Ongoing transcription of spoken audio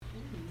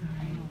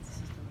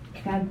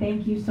God,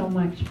 thank you so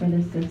much for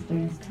this sister.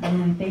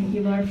 And I thank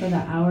you, Lord, for the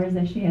hours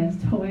that she has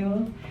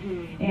toiled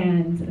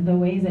and the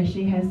ways that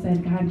she has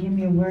said, God, give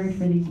me a word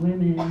for these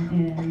women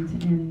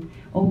and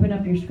open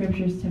up your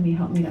scriptures to me,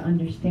 help me to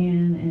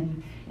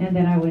understand, and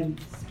that I would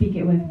speak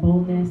it with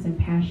boldness and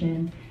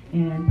passion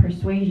and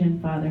persuasion,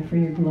 Father, for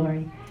your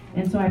glory.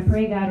 And so I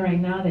pray, God, right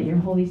now that your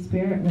Holy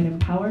Spirit would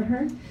empower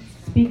her,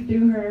 speak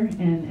through her,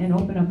 and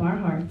open up our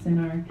hearts and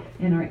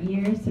our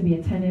ears to be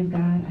attentive,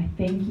 God. I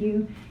thank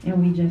you,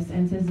 and we just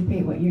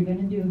anticipate what you're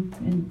going to do,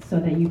 and so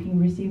that you can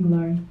receive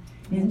glory.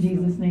 In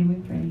Jesus' name we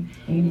pray.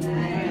 Amen.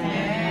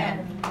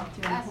 Amen.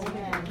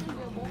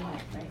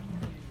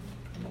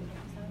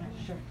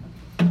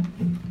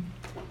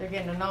 They're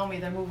getting to know me.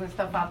 They're moving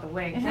stuff out the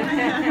way. I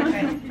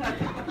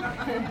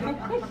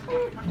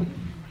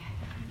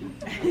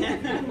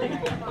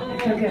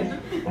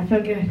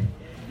feel good.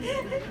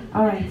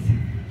 All right.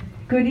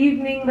 Good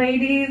evening,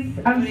 ladies.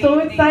 I'm so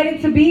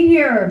excited to be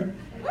here.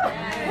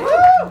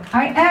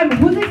 I am.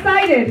 Who's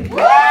excited?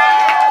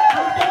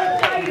 I'm so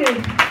excited.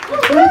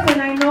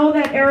 Listen, I know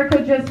that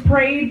Erica just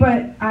prayed,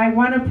 but I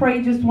want to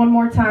pray just one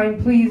more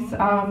time, please.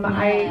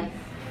 I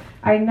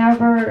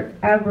never,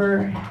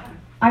 ever,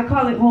 I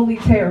call it holy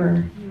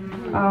terror.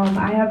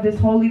 I have this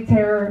holy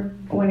terror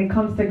when it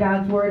comes to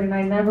God's word, and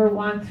I never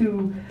want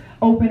to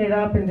open it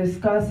up and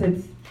discuss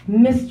its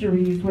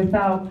mysteries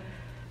without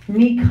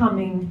me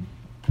coming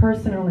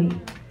personally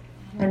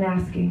and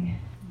asking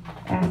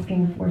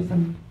for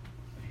some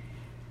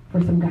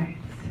guidance.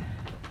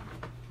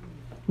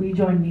 Will you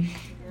join me?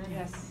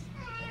 Yes.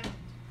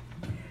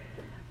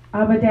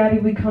 Abba Daddy,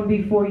 we come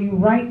before you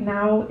right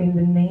now in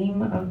the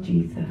name of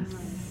Jesus.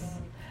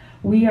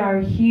 We are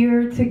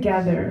here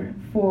together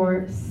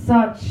for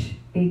such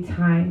a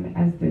time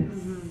as this.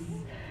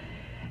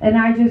 And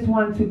I just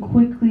want to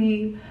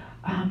quickly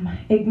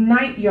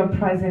ignite your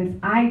presence.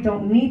 I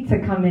don't need to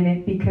come in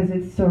it because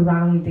it's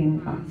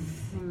surrounding us.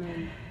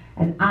 Amen.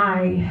 And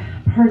I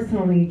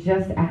personally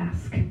just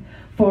ask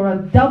for a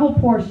double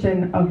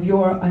portion of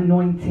your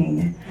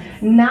anointing,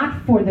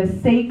 not for the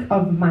sake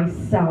of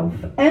myself.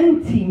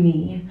 Empty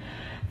me.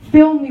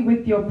 Fill me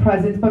with your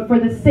presence, but for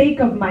the sake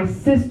of my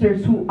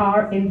sisters who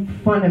are in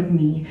front of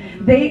me.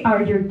 They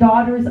are your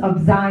daughters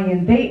of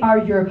Zion. They are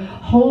your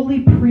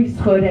holy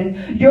priesthood.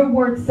 And your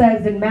word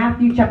says in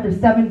Matthew chapter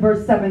 7,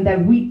 verse 7,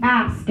 that we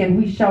ask and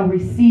we shall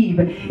receive.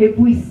 If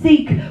we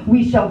seek,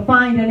 we shall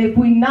find. And if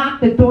we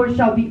knock, the door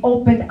shall be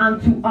opened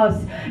unto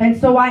us. And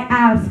so I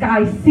ask,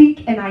 I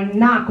seek, and I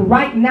knock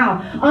right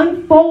now.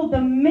 Unfold the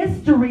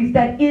mysteries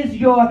that is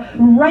your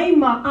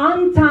Rhema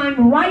on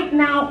time right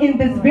now in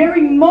this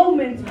very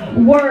moment.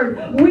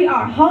 Word. We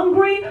are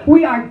hungry,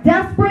 we are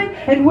desperate,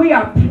 and we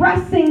are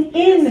pressing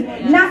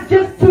in, not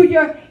just to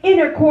your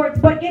inner courts,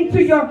 but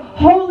into your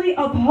holy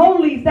of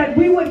holies, that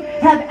we would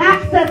have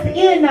access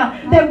in,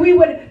 that we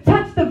would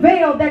touch the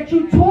veil that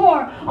you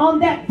tore on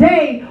that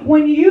day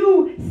when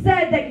you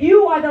said that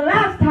you are the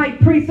last high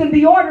priest in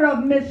the order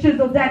of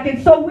Melchizedek.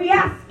 And so we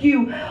ask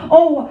you,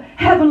 oh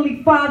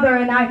Heavenly Father,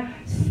 and I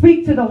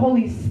speak to the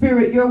Holy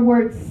Spirit. Your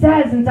word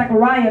says in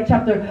Zechariah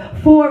chapter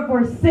 4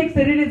 verse 6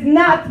 that it is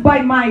not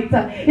by might,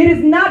 it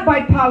is not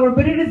by power,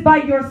 but it is by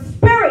your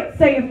Spirit,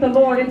 saith the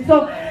Lord. And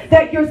so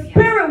that your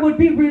Spirit would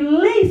be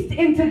released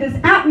into this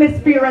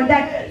atmosphere, and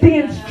that the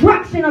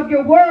instruction of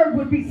your word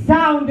would be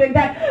sound, and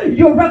that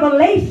your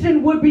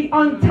revelation would be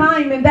on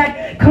time, and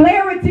that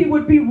clarity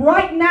would be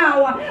right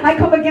now. I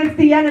come against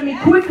the enemy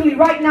quickly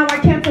right now. I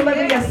cancel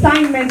every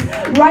assignment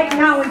right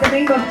now in the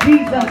name of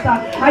Jesus.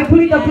 I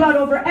plead the blood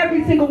over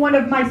every single one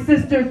of my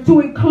sisters, to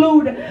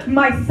include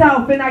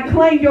myself, and I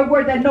claim your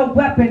word that no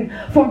weapon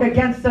formed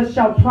against us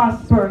shall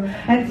prosper.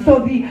 And so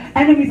the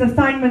enemy's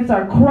assignments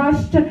are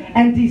crushed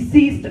and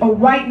deceased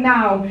right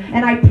now.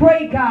 And I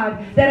pray,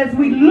 God, that as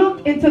we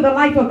look into the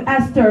life of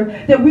Esther,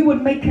 that we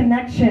would make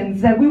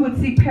connections, that we would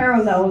see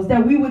parallels,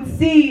 that we would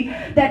see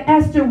that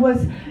Esther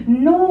was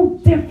no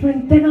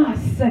different than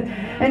us.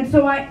 And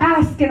so I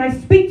ask and I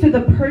speak to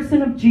the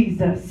person of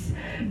Jesus,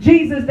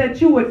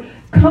 that you would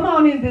come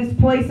on in this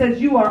place as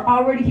you are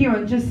already here,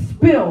 and just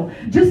spill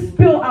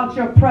out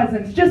your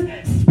presence. Just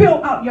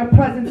spill out your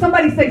presence.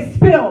 Somebody say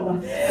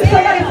spill.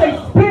 Somebody say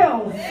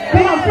spill.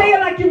 Come on, say it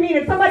like you mean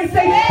it. Somebody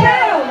say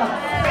spill.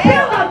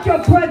 Spill out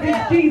your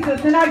presence,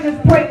 Jesus. And I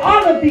just pray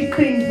all of these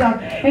things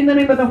in the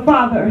name of the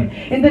Father,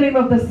 in the name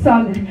of the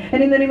Son,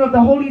 and in the name of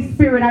the Holy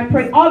Spirit. I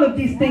pray all of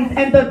these things,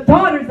 and the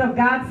daughters of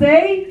God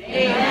say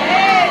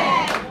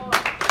amen.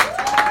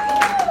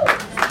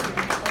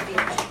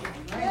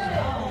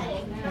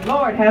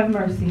 Lord, have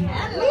mercy.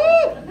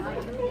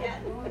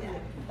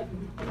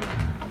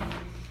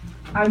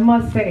 I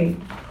must say,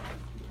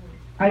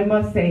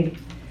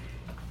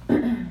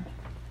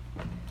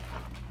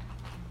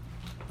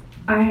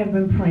 I have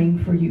been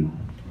praying for you.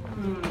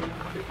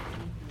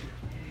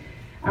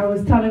 I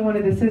was telling one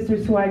of the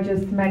sisters who I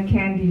just met,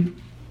 Candy,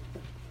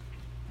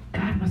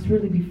 God must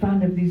really be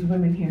fond of these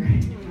women here.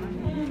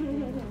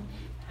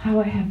 How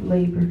I have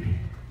labored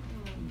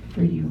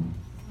for you.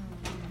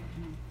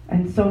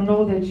 And so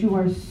know that you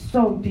are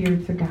so dear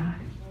to God.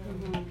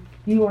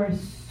 You are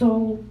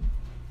so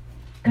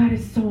God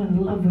is so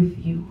in love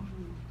with you.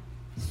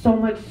 So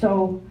much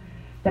so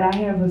that I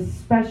have a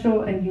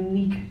special and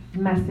unique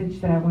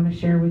message that I want to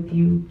share with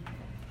you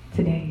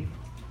today.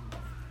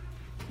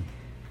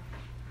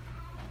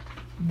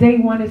 Day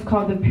 1 is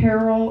called the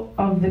Peril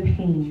of the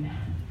Pain.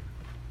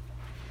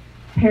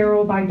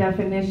 Peril, by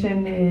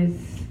definition,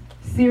 is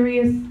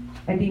serious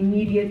and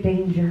immediate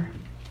danger.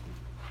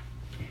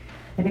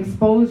 An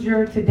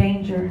exposure to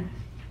danger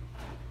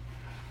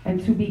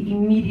and to be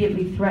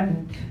immediately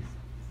threatened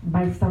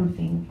by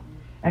something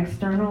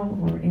external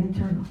or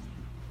internal.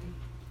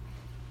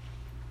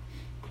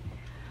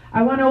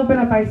 I want to open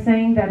up by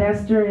saying that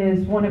Esther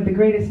is one of the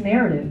greatest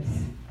narratives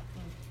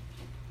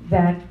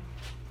that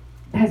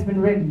has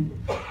been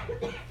written.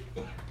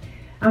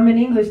 I'm an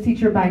English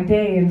teacher by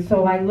day, and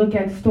so I look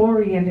at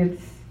story and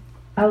its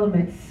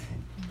elements.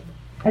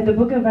 And the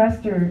book of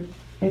Esther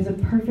is a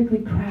perfectly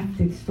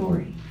crafted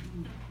story.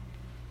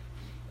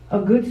 A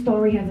good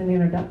story has an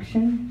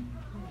introduction,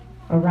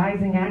 a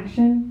rising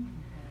action,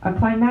 a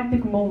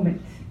climactic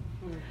moment,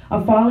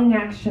 a falling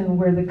action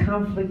where the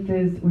conflict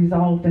is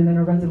resolved, and then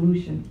a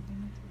resolution.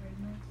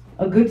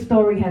 A good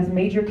story has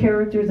major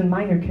characters and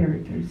minor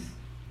characters.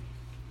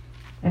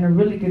 And a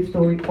really good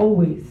story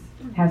always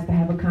has to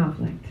have a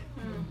conflict.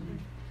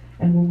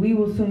 And what we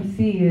will soon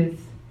see is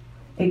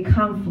a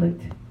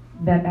conflict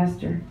that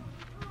Esther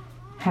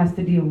has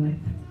to deal with.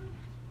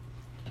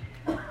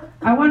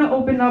 I want to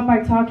open up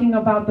by talking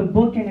about the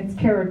book and its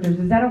characters.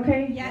 Is that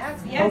okay?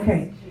 Yes. Yes.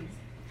 Okay.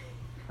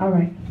 All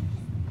right.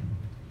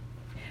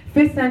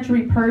 5th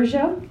century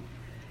Persia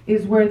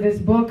is where this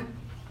book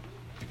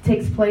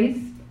takes place.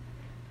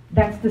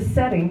 That's the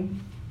setting.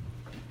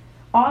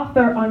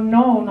 Author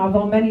unknown,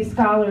 although many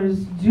scholars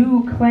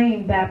do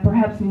claim that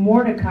perhaps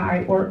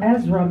Mordecai or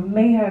Ezra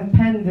may have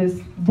penned this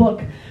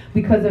book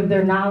because of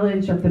their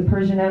knowledge of the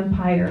Persian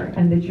Empire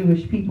and the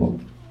Jewish people.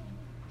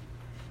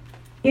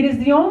 It is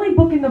the only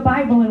book in the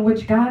Bible in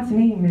which God's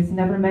name is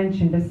never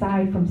mentioned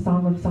aside from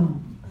Song of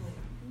Songs.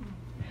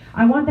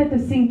 I want that to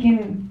sink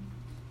in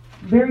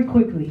very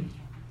quickly.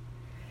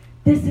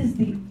 This is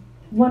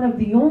one of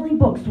the only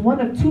books,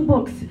 one of 2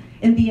 books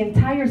in the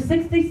entire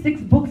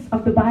 66 books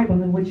of the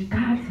Bible in which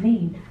God's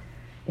name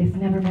is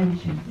never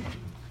mentioned.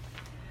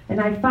 And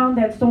I found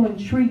that so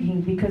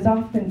intriguing because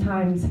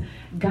oftentimes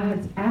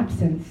God's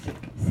absence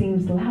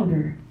seems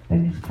louder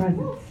than his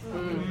presence.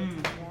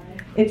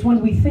 It's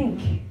when we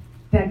think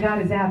that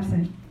God is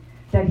absent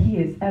that he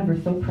is ever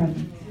so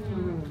present.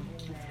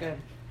 That's good.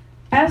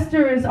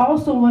 Esther is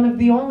also one of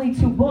the only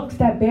 2 books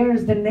that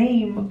bears the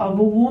name of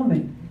a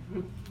woman.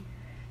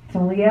 It's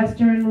only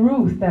Esther and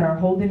Ruth that are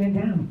holding it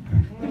down.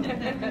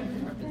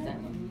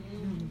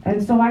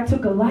 And so I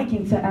took a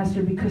liking to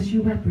Esther because she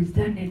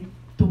represented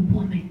the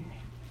woman.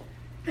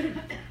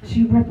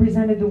 She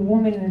represented the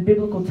woman in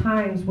biblical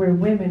times where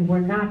women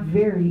were not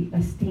very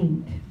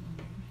esteemed.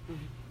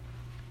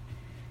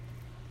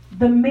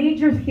 The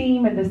major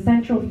theme and the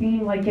central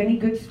theme, like any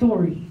good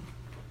story,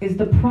 is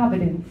the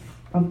providence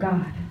of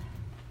God.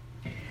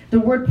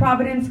 The word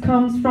providence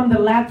comes from the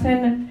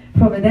Latin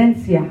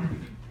providentia,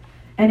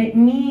 and it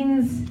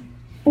means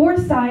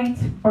foresight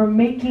or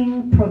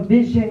making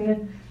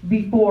provision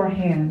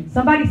beforehand.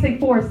 Somebody say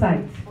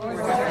foresight.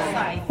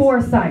 Foresight.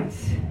 Foresight.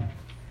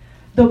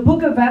 The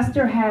book of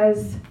Esther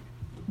has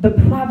the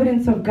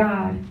providence of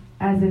God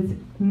as its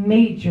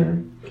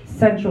major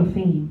central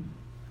theme.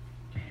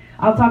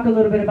 I'll talk a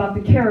little bit about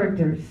the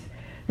characters.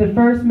 The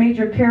first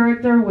major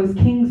character was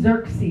King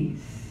Xerxes.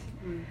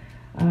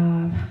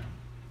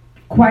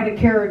 Quite a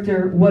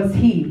character was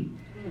he.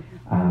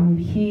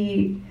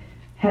 He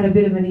had a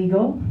bit of an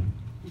ego,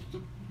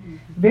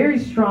 very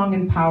strong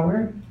in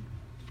power,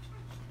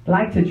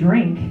 liked to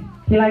drink.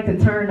 He liked to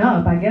turn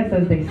up, I guess,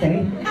 as they say.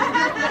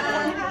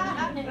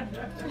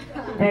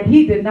 And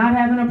he did not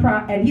have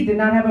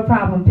a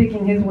problem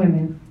picking his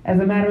women. As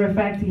a matter of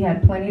fact, he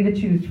had plenty to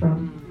choose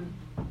from.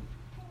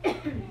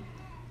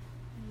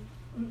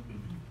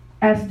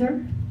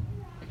 Esther,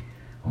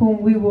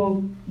 whom we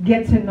will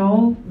get to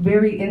know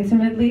very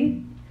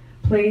intimately,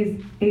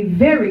 plays a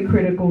very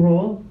critical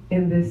role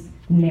in this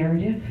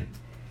narrative.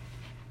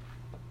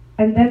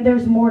 And then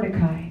there's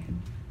Mordecai,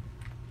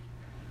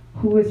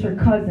 who is her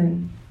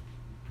cousin,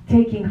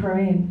 taking her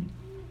in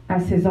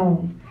as his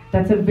own.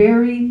 That's a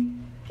very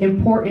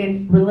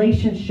important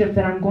relationship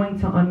that I'm going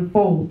to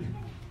unfold.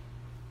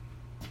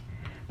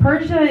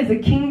 Persia is a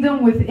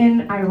kingdom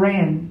within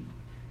Iran.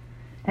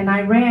 And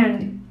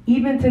Iran,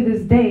 even to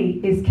this day,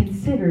 is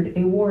considered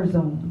a war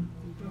zone.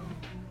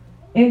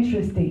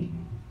 Interesting.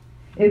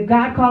 If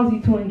God calls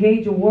you to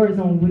engage a war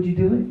zone, would you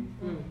do it?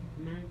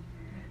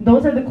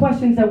 Those are the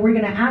questions that we're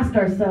going to ask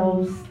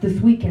ourselves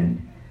this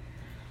weekend.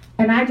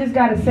 And I just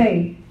got to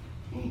say,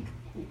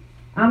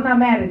 I'm not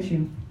mad at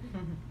you.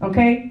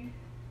 Okay?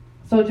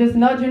 So just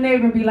nudge your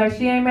neighbor and be like,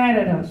 she ain't mad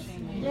at us.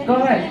 Go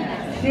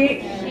ahead.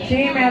 She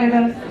ain't mad at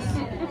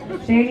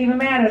us. She ain't even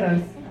mad at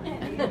us.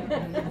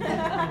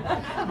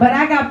 But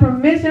I got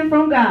permission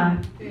from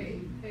God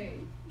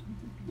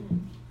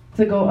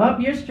to go up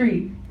your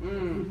street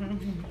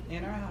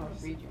In our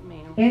house.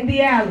 in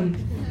the alley,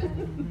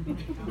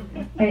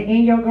 and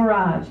in your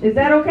garage. Is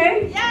that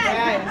okay?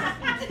 Yes.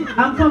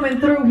 I'm coming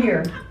through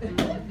here.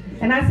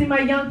 And I see my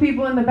young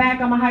people in the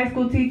back. I'm a high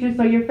school teacher,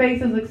 so your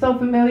faces look so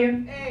familiar.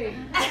 Hey.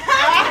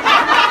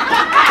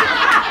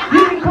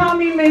 You can call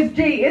me Miss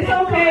G. It's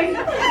okay.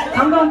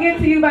 I'm going to get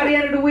to you by the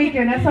end of the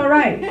weekend. That's all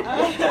right.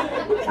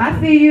 I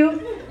see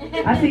you.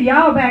 I see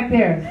y'all back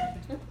there.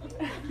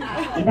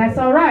 That's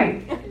all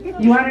right.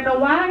 You want to know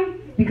why?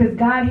 Because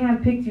God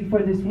handpicked you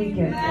for this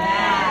weekend.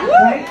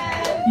 Right?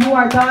 You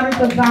are daughters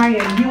of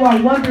Zion. You are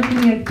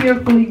wonderfully and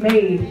fearfully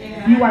made.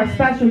 You are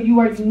special. You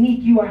are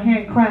unique. You are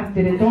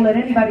handcrafted. And don't let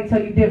anybody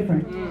tell you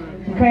different.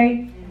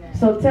 Okay?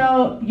 So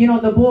tell,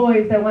 the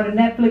boys that want to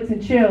Netflix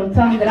and chill,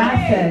 tell them that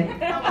I said,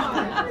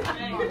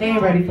 they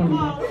ain't ready for me.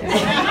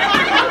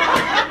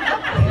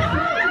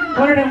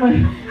 One of them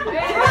went,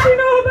 what you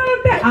know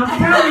about that? I'm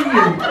telling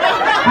you.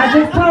 I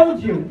just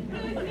told you.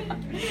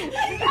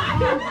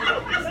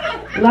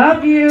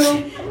 Love you.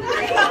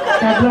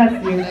 God bless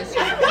you.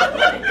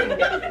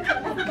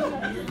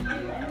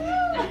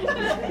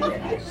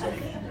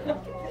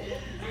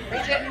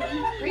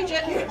 Preach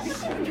it.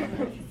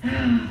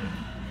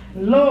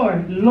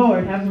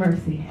 Lord, have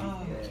mercy.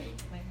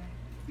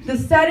 The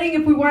setting,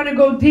 if we want to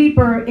go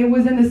deeper, it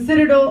was in the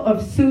citadel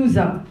of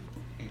Susa.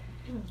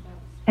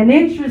 And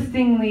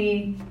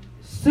interestingly,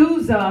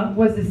 Susa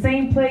was the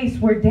same place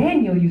where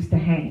Daniel used to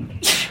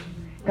hang.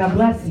 God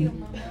bless you.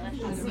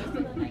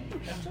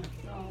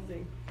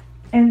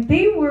 And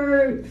they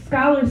were,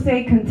 scholars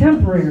say,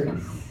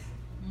 contemporaries.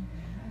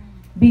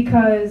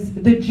 Because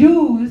the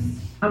Jews,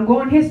 I'm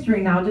going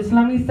history now, just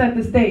let me set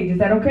the stage. Is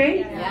that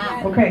okay?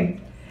 Yeah. Okay.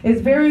 It's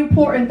very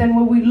important that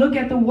when we look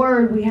at the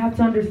word, we have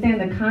to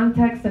understand the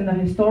context and the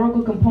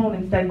historical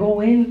components that go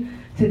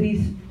into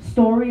these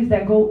stories,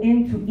 that go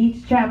into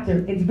each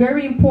chapter. It's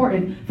very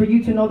important for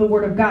you to know the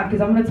Word of God, because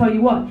I'm going to tell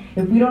you what,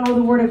 if we don't know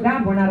the Word of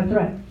God, we're not a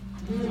threat.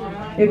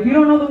 If you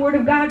don't know the Word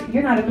of God,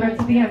 you're not a threat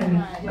to the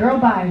enemy. Girl,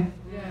 bye.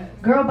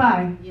 Girl,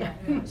 bye.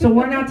 So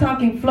we're not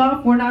talking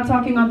fluff. We're not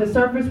talking on the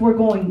surface. We're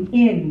going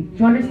in. Do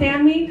you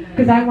understand me?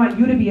 Because I want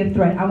you to be a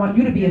threat. I want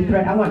you to be a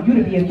threat. I want you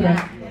to be a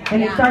threat.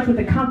 And it starts with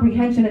the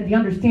comprehension and the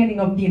understanding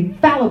of the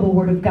infallible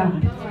Word of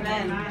God.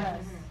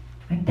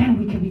 And then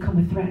we can become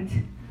a threat,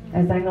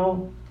 as I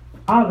know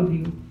all of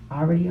you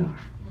already are.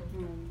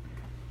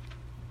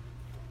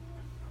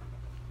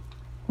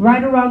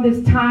 Right around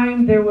this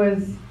time, there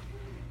was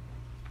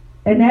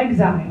an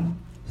exile.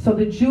 So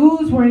the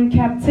Jews were in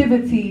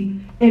captivity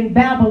in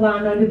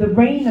Babylon under the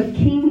reign of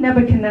King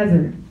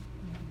Nebuchadnezzar.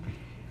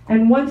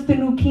 And once the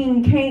new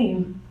king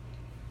came,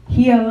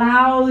 he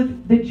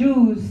allowed the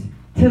Jews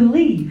to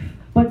leave.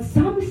 But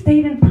some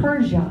stayed in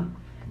Persia,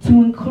 to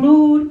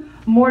include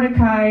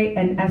Mordecai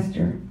and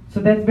Esther. So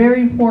that's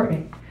very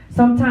important.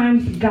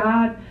 Sometimes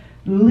God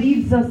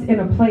leaves us in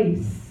a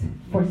place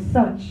for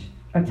such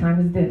a time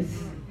as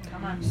this.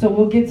 So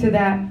we'll get to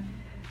that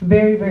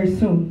very, very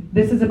soon.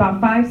 This is about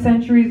 5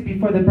 centuries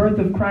before the birth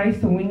of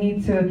Christ, so we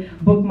need to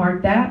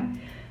bookmark that.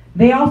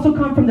 They also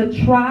come from the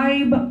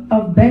tribe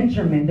of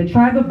Benjamin. The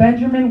tribe of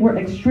Benjamin were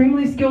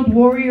extremely skilled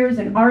warriors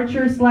and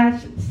archers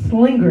 /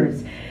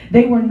 slingers.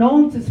 They were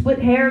known to split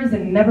hairs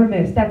and never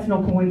miss. That's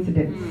no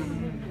coincidence.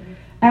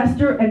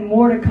 Esther and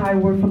Mordecai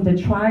were from the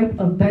tribe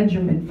of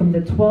Benjamin, from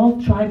the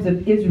 12 tribes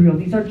of Israel.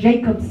 These are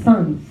Jacob's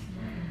sons.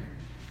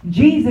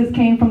 Jesus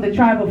came from the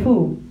tribe of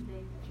who?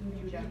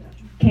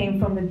 Came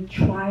from the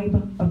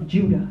tribe of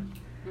Judah.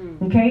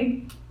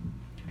 Okay?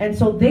 And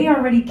so they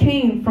already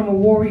came from a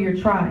warrior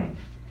tribe.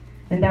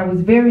 And that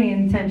was very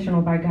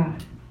intentional by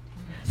God.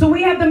 So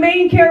we have the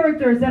main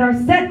characters that are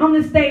set on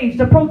the stage,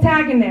 the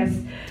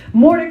protagonists,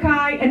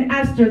 Mordecai and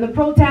Esther. The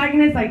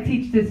protagonists, I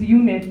teach this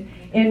unit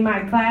in my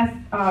class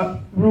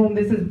room.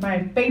 This is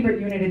my favorite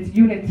unit. It's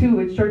Unit 2.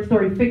 It's short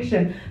story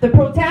fiction. The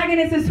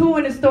protagonist is who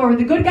in the story?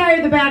 The good guy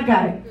or the bad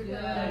guy?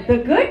 The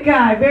good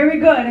guy. Very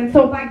good. And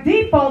so by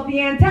default,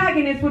 the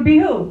antagonist would be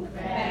who?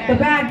 The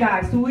bad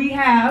guy. So we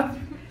have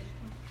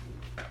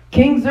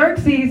King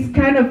Xerxes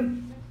kind of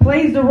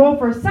plays the role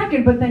for a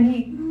second, but then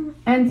he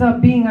ends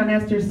up being on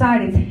Esther's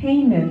side. It's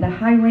Haman, the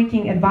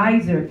high-ranking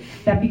advisor,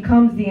 that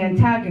becomes the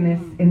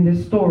antagonist in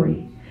this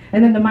story.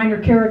 And then the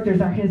minor characters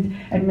are his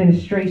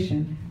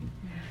administration.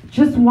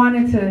 Just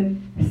wanted to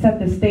set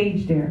the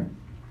stage there.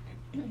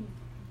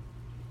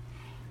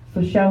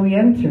 So shall we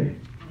enter?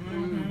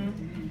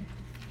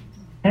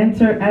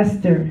 Enter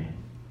Esther,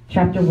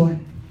 chapter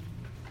 1.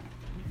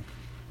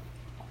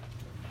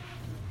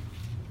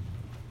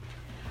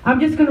 I'm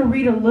just going to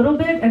read a little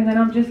bit, and then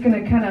I'm just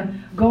going to kind of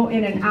go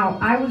in and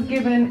out. I was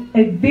given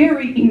a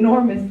very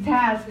enormous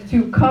task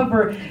to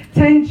cover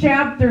 10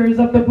 chapters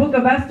of the book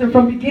of Esther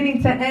from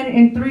beginning to end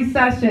in 3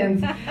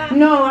 sessions.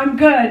 No, I'm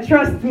good.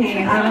 Trust me.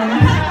 You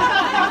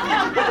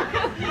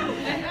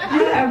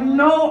have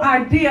no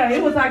idea.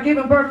 It was like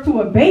giving birth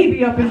to a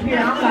baby up in here.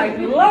 I'm like,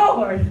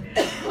 Lord,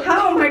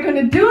 how am I going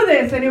to do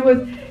this? And it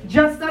was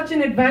just such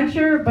an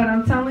adventure, but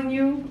I'm telling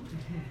you,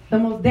 the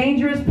most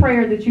dangerous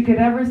prayer that you could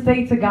ever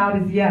say to God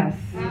is yes.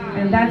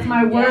 And that's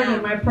my word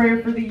and my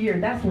prayer for the year.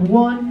 That's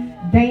one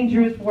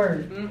dangerous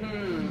word.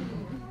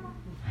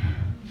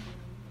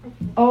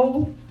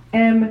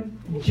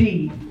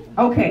 OMG.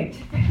 Okay.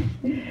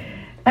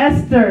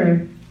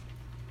 Esther,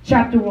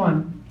 chapter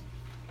 1.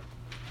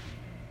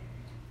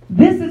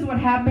 This is what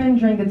happened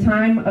during the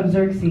time of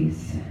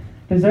Xerxes.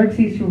 The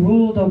Xerxes who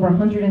ruled over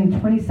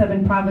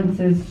 127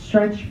 provinces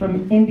stretched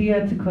from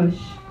India to Kush.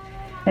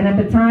 And at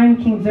the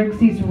time, King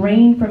Xerxes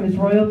reigned from his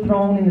royal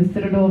throne in the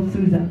citadel of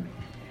Susa.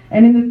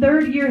 And in the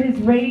 3rd year of his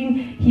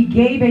reign, he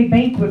gave a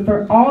banquet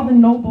for all the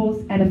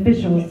nobles and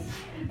officials,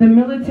 the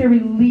military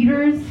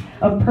leaders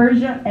of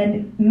Persia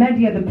and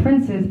Media, the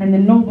princes and the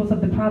nobles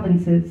of the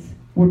provinces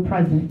were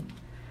present.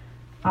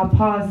 I'll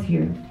pause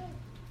here.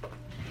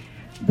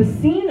 The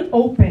scene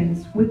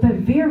opens with a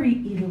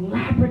very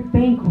elaborate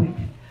banquet.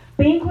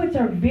 Banquets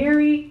are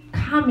very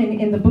common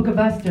in the book of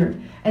Esther,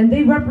 and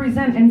they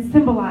represent and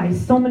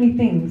symbolize so many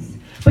things.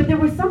 But there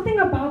was something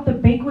about the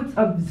banquets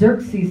of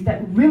Xerxes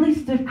that really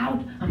stood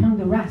out among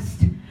the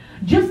rest.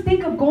 Just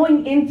think of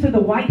going into the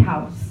White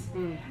House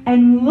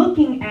and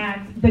looking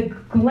at the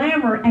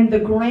glamour and the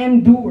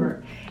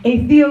grandeur.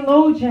 A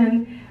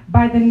theologian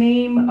by the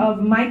name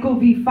of Michael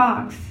V.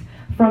 Fox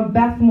from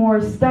Beth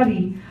Moore's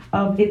study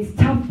of It's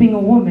Tough Being a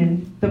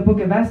Woman, the book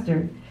of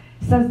Esther,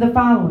 says the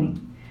following.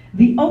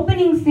 The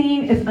opening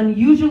scene is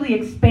unusually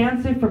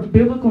expansive for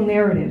biblical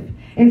narrative.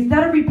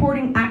 Instead of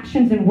reporting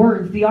actions and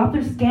words, the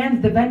author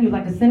scans the venue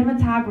like a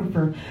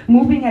cinematographer,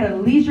 moving at a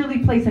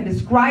leisurely pace and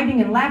describing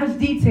in lavish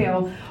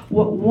detail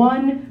what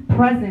one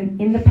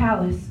present in the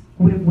palace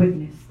would have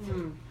witnessed.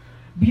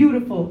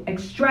 Beautiful,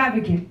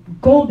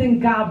 extravagant, golden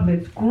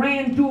goblets,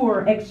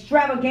 grandeur,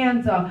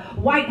 extravaganza,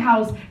 White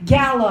House,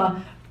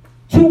 gala,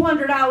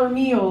 $200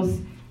 meals.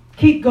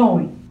 Keep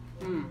going.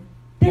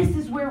 This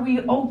is where we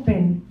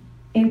open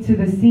into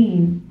the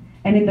scene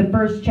and in the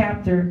first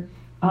chapter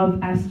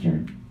of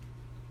Esther.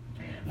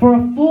 For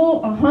a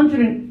full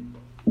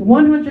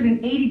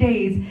 180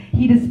 days,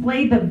 he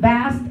displayed the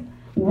vast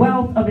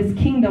wealth of his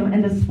kingdom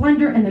and the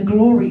splendor and the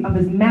glory of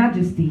his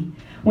majesty.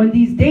 When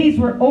these days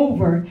were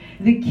over,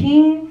 the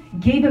king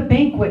gave a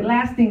banquet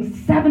lasting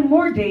 7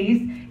 more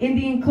days in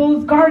the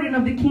enclosed garden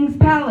of the king's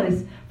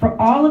palace for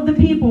all of the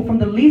people, from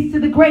the least to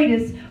the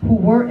greatest, who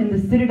were in the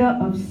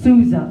citadel of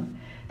Susa.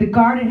 The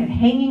garden had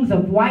hangings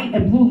of white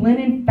and blue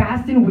linen,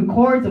 fastened with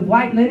cords of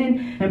white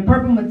linen and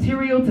purple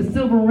material to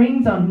silver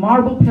rings on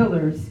marble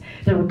pillars.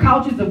 There were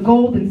couches of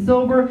gold and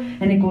silver,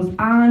 and it goes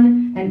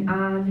on and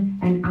on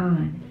and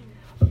on.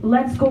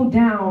 Let's go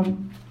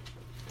down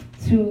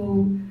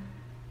to,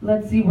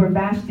 let's see where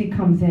Vashti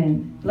comes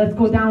in. Let's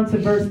go down to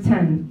verse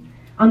 10.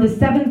 On the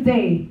 7th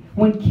day,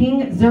 when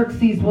King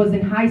Xerxes was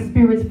in high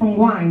spirits from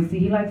wine, see,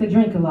 he liked to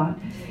drink a lot,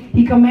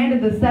 he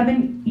commanded the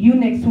 7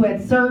 eunuchs who had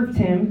served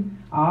him,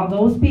 all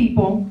those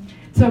people,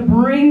 to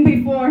bring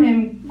before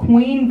him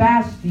Queen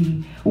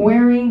Vashti,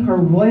 wearing her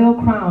royal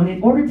crown,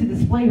 in order to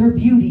display her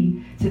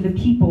beauty to the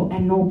people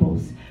and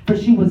nobles, for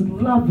she was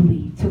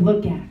lovely to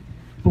look at.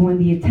 But when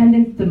the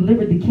attendants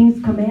delivered the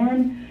king's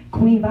command,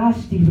 Queen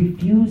Vashti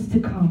refused to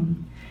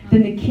come.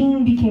 Then the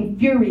king became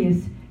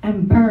furious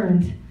and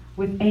burned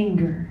with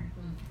anger.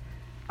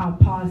 I'll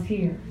pause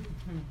here.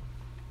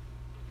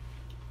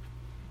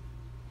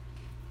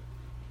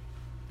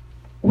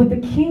 What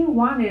the king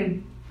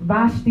wanted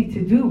Vashti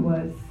to do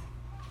was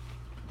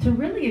to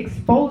really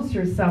expose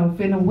herself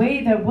in a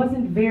way that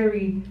wasn't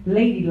very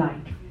ladylike.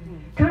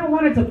 Kind of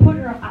wanted to put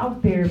her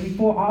out there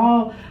before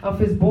all of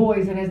his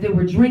boys, and as they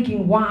were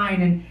drinking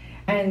wine,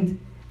 and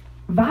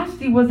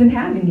Vashti wasn't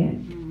having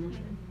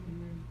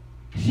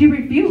it. She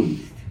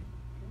refused.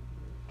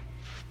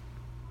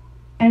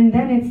 And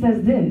then it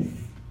says this,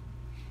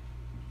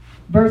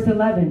 verse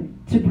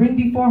 11, to bring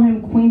before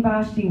him Queen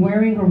Vashti,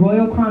 wearing her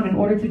royal crown, in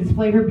order to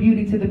display her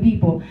beauty to the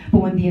people. But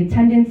when the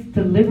attendants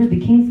delivered the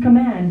king's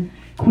command,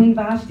 Queen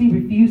Vashti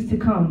refused to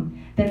come.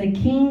 Then the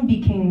king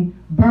became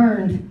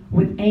burned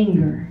with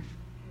anger.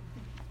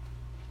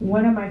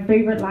 One of my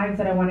favorite lines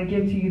that I want to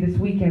give to you this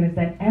weekend is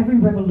that every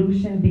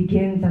revolution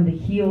begins on the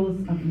heels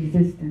of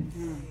resistance.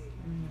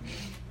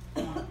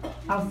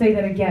 I'll say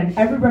that again.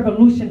 Every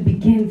revolution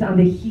begins on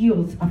the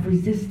heels of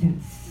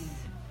resistance.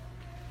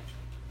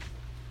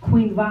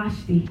 Queen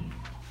Vashti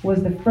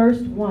was the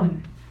first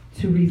one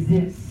to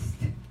resist.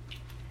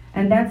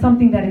 And that's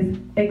something that is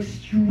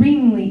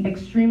extremely,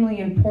 extremely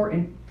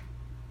important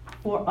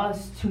for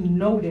us to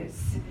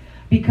notice,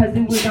 because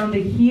it was on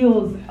the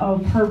heels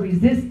of her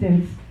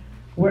resistance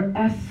where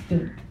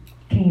Esther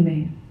came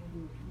in.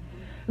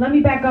 Let me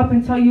back up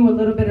and tell you a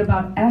little bit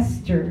about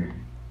Esther.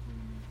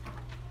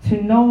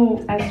 To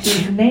know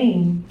Esther's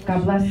name,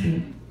 God bless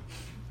you.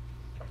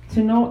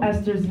 To know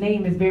Esther's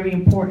name is very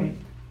important.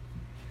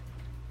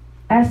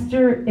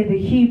 Esther in the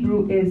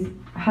Hebrew is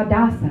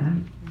Hadassah.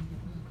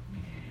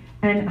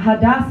 And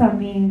Hadassah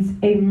means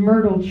a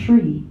myrtle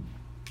tree.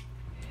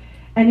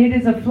 And it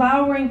is a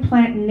flowering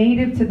plant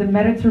native to the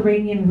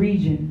Mediterranean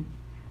region.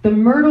 The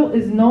myrtle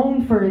is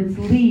known for its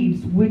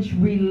leaves, which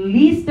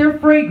release their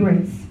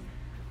fragrance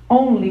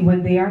only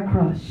when they are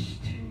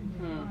crushed.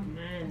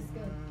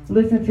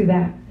 Listen to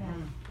that.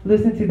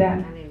 Listen to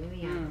that.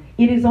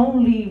 it is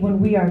only when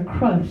we are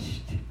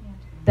crushed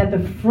that the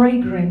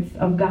fragrance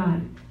of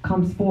God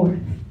comes forth.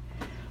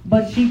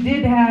 But she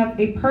did have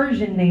a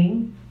Persian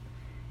name,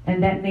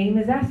 and that name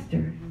is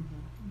Esther.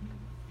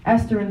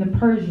 Esther in the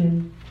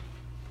Persian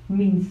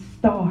means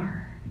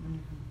star.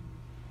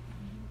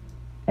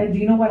 And do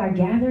you know what I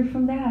gathered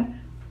from that?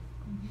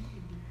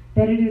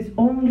 That it is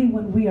only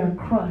when we are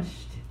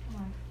crushed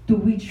do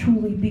we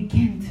truly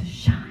begin to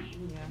shine.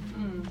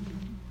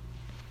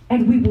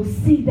 And we will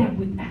see that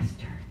with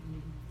Esther.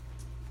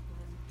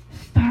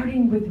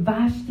 Starting with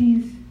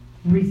Vashti's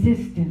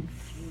resistance.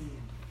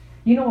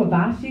 You know what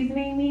Vashti's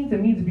name means?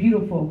 It means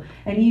beautiful.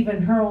 And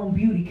even her own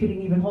beauty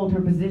couldn't even hold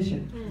her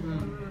position.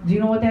 Do you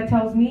know what that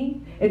tells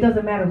me? It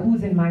doesn't matter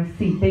who's in my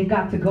seat. They've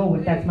got to go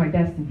with that's my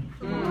destiny.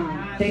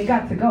 They've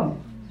got to go.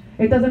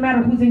 It doesn't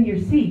matter who's in your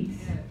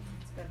seats.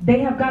 They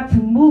have got to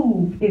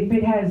move if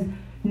it has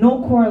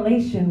no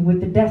correlation with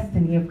the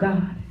destiny of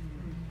God.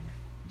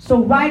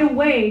 So right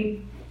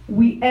away,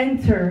 we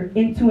enter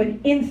into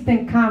an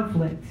instant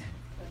conflict.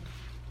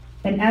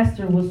 And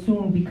Esther will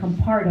soon become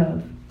part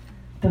of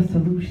the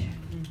solution.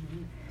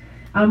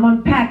 I'm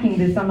unpacking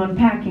this.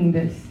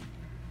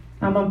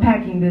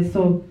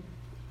 So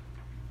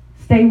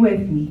stay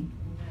with me.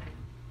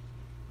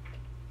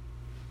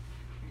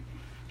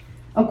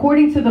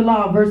 According to the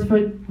law, verse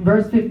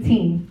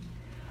 15,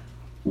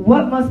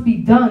 what must be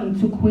done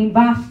to Queen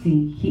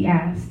Vashti? He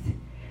asked.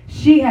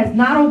 She has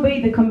not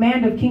obeyed the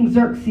command of King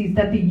Xerxes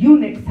that the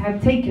eunuchs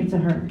have taken to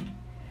her.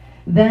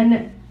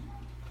 Then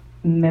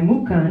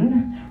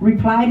Memucan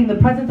replied in the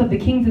presence of the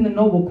kings and the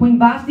noble, Queen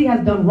Vashti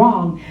has done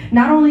wrong,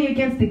 not only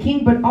against the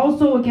king, but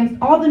also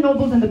against all the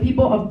nobles and the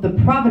people of the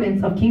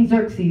province of King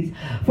Xerxes.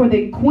 For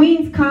the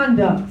queen's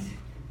conduct,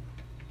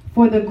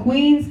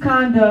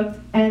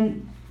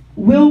 and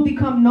will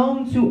become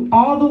known to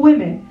all the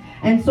women.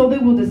 And so they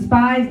will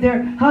despise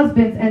their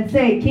husbands and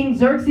say, King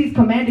Xerxes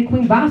commanded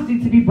Queen Vashti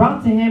to be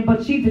brought to him,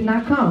 but she did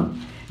not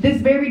come.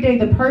 This very day,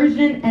 the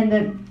Persian and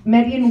the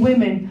Median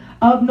women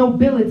of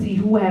nobility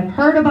who have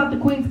heard about the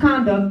queen's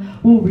conduct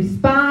will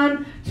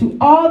respond to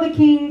all the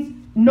king's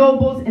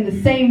nobles in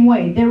the same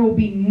way. There will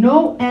be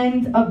no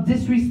end of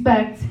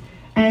disrespect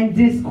and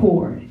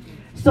discord.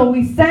 So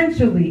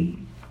essentially,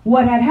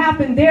 what had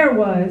happened there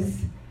was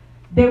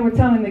they were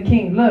telling the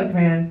king, look,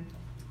 man,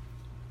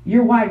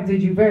 your wife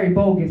did you very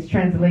bogus,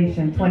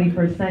 translation,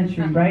 21st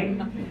century,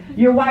 right?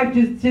 Your wife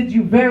just did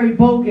you very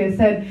bogus,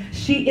 and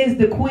she is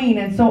the queen.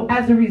 And so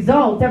as a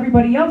result,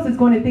 everybody else is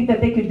going to think that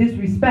they can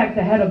disrespect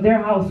the head of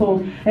their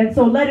household. And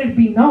so let it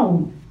be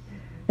known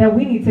that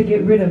we need to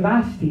get rid of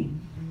Vashti.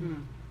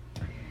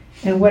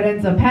 And what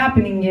ends up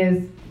happening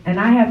is, and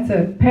I have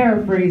to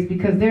paraphrase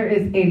because there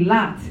is a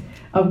lot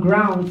of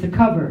ground to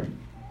cover,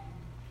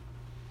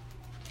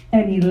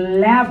 an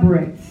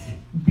elaborate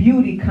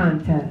beauty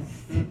contest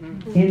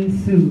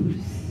ensues.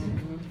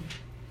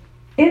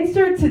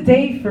 Insert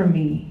today for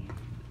me.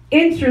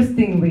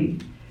 Interestingly,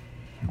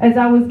 as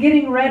I was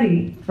getting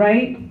ready,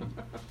 right?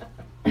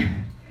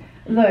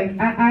 Look,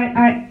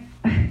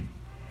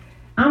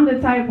 I'm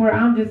the type where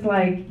I'm just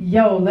like,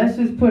 yo, let's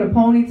just put a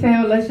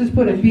ponytail, let's just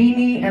put a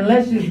beanie, and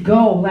let's just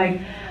go. Like,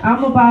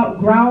 I'm about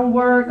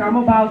groundwork. I'm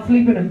about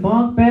sleeping in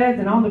bunk beds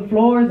and on the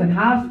floors and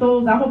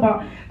hostels.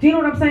 Do you know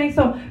what I'm saying?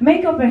 So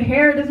makeup and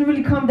hair doesn't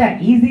really come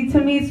that easy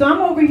to me. So I'm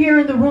over here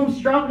in the room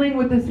struggling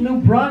with this new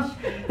brush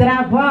that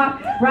I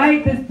bought,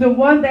 right? The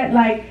one that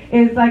like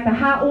is like the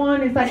hot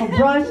one. It's like a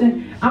brush,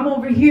 and I'm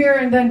over here,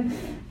 and then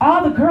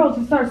all the girls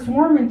just start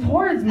swarming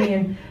towards me.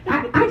 And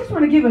I just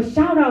want to give a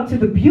shout out to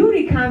the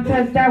beauty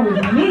contest that was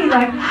me.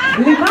 Like,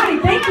 Limani,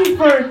 thank you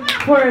for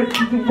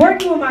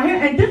working with my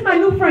hair. And this my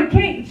new friend,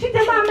 Kate. She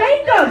did my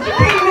makeup. She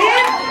came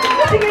in.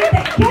 She gave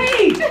that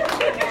Kate.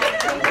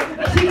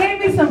 She gave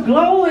me some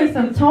glow and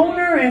some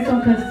toner and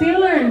some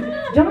concealer. And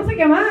yo no sé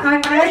qué más.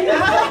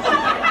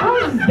 I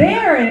was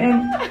there.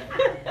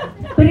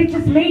 But it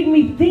just made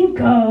me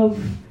think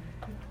of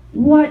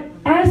what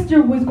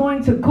Esther was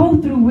going to go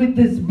through with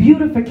this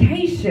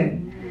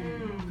beautification.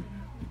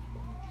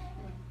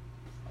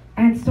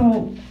 And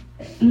so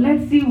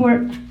let's see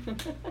where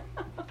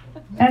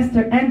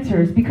Esther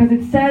enters, because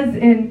it says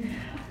in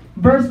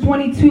verse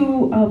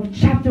 22 of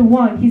chapter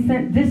 1, he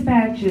sent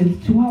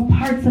dispatches to all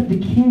parts of the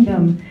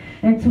kingdom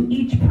and to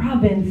each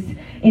province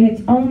in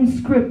its own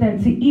script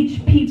and to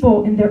each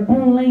people in their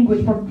own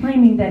language,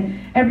 proclaiming that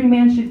every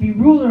man should be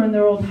ruler in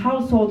their own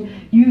household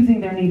using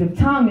their native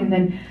tongue. And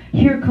then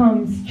here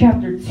comes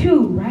chapter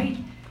 2, right?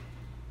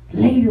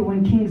 Later,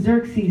 when King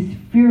Xerxes'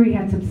 fury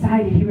had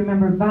subsided, he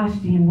remembered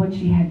Vashti and what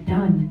she had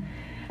done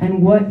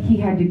and what he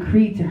had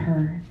decreed to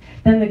her.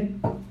 Then the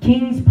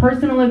king's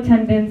personal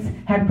attendants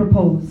had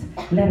proposed,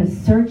 let a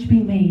search be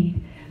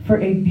made for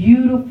a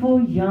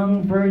beautiful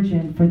young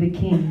virgin for the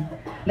king.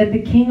 Let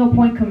the king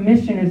appoint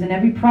commissioners in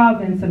every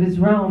province of his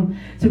realm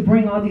to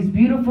bring all these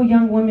beautiful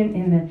young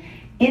women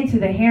into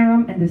the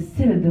harem and the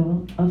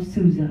citadel of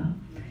Susa.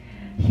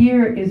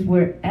 Here is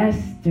where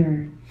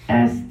Esther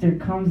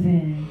comes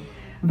in.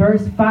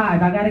 Verse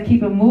 5, I got to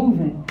keep it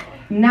moving.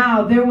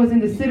 Now there was in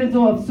the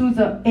citadel of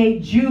Susa a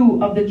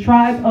Jew of the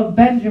tribe of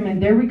Benjamin.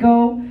 There we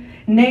go.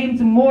 Named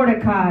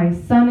Mordecai,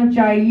 son of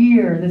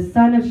Jair, the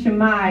son of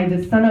Shimei,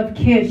 the son of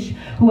Kish,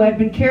 who had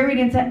been carried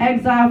into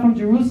exile from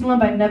Jerusalem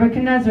by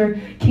Nebuchadnezzar,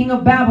 king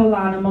of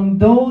Babylon, among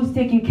those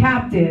taken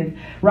captive,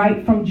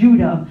 right, from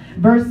Judah.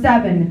 Verse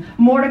 7,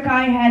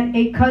 Mordecai had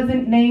a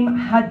cousin named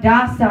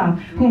Hadassah,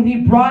 whom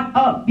he brought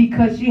up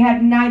because she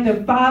had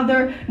neither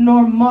father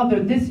nor mother.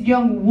 This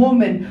young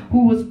woman,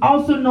 who was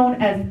also known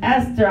as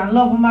Esther, I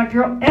love when my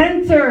girl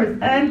enter,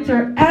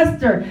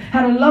 Esther,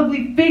 had a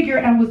lovely figure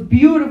and was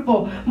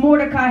beautiful.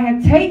 Mordecai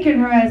had taken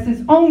her as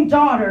his own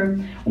daughter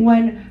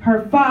when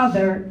her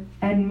father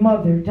and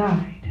mother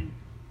died.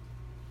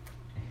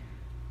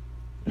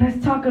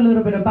 Let's talk a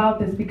little bit about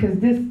this because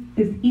this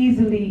is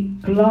easily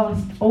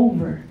glossed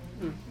over.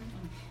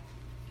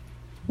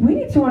 We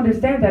need to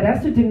understand that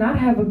Esther did not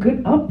have a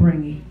good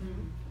upbringing.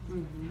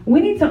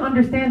 We need to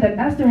understand that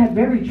Esther had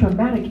very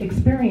traumatic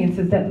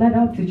experiences that led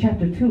up to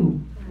chapter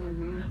 2.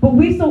 But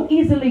we so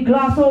easily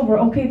gloss over,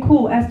 okay,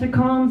 cool, Esther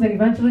comes and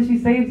eventually she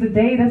saves the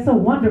day. That's so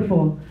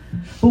wonderful.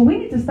 But we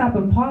need to stop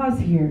and pause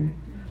here.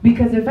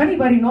 Because if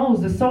anybody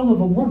knows the soul of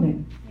a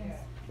woman,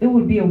 it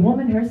would be a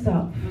woman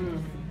herself.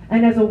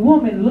 And as a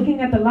woman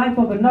looking at the life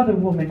of another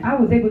woman, I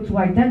was able to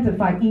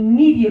identify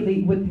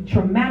immediately with the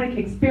traumatic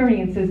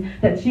experiences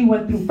that she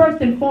went through.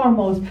 First and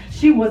foremost,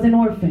 she was an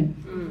orphan.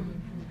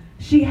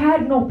 She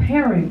had no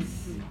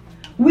parents.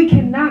 We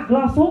cannot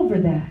gloss over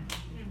that.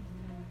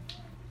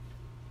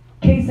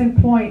 Case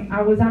in point,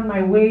 I was on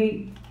my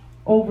way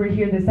over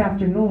here this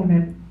afternoon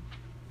and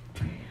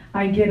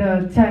I get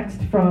a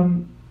text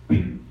from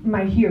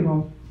my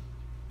hero.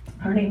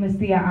 Her name is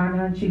Tia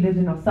Ana and she lives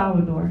in El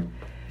Salvador.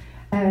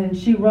 And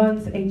she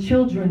runs a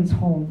children's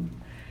home.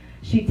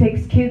 She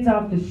takes kids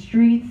off the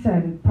streets,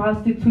 and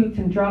prostitutes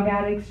and drug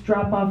addicts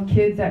drop off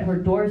kids at her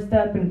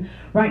doorstep. And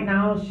right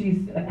now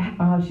she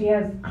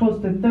has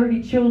close to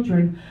 30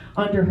 children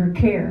under her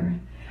care.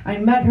 I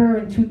met her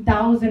in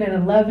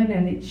 2011,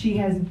 and she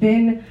has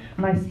been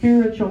my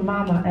spiritual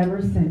mama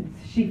ever since.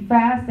 She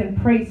fasts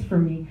and prays for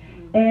me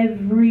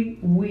every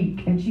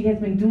week, and she has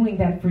been doing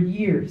that for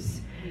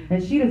years.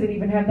 And she doesn't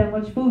even have that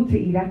much food to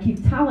eat. I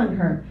keep telling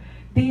her,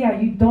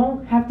 Tia, you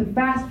don't have to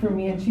fast for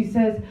me. And she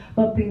says,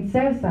 but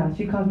princesa,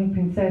 she calls me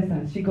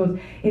princesa. She goes,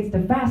 it's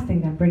the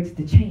fasting that breaks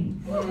the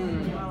chains.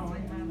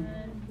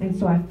 And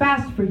so I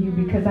fast for you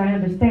because I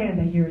understand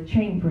that you're a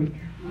chain breaker.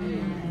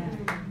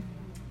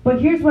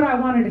 But here's what I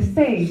wanted to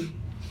say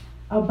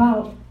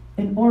about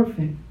an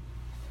orphan.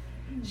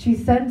 She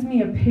sends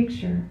me a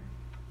picture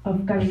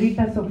of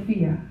Carlita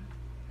Sofia,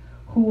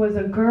 who was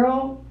a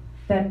girl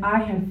that I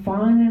had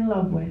fallen in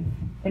love with,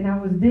 and I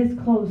was this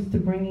close to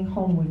bringing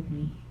home with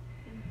me.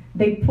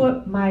 They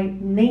put my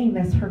name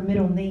as her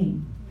middle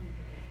name.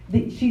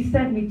 She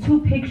sent me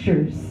 2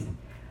 pictures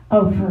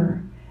of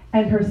her,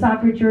 and her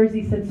soccer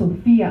jersey said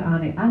Sophia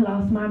on it. I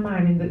lost my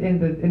mind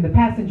in the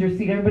passenger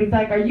seat. Everybody's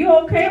like, "Are you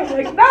okay?" I'm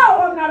like,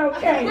 "No, I'm not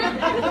okay.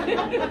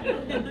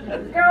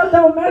 This girl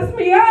don't mess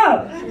me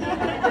up."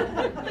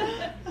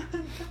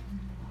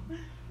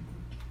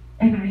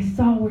 And I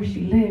saw where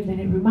she lived, and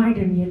it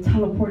reminded me, it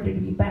teleported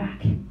me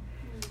back.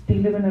 They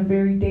live in a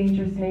very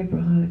dangerous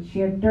neighborhood. She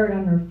had dirt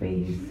on her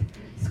face.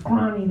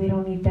 Scrawny, they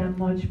don't eat that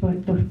much,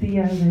 but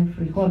tortillas and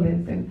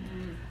frijoles. And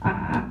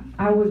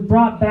I was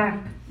brought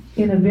back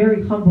in a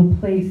very humble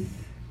place.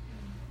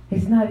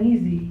 It's not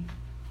easy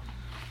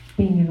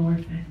being an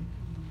orphan.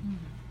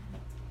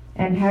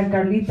 And had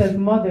Carlita's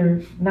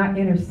mother not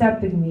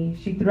intercepted me,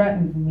 she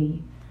threatened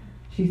me.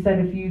 She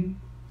said, if you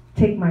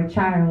take my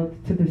child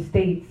to the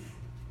States,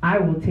 I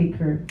will take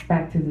her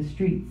back to the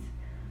streets.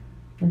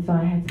 And so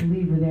I had to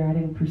leave her there. I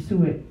didn't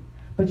pursue it.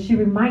 But she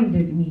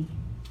reminded me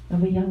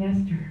of a young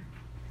Esther.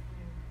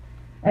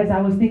 As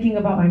I was thinking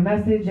about my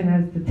message, and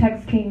as the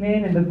text came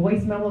in and the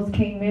voice memos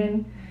came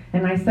in,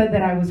 and I said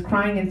that I was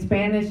crying in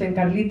Spanish, and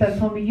Carlita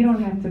told me, you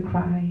don't have to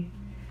cry.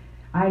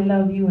 I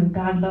love you and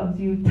God loves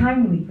you.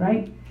 Timely,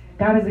 right?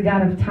 God is a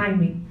God of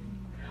timing.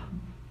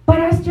 But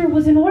Esther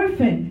was an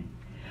orphan.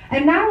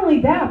 And not only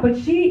that, but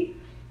she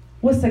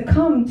was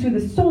succumbed to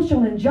the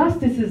social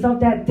injustices of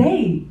that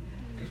day.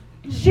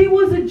 She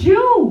was a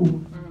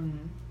Jew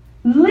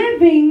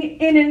living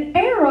in an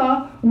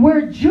era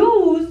where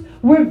Jews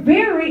were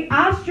very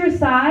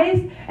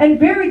ostracized and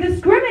very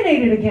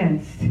discriminated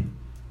against.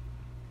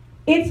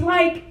 It's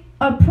like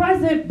a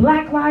present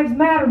Black Lives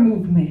Matter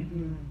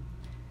movement.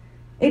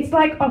 It's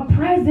like a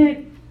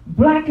present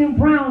black and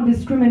brown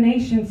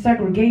discrimination,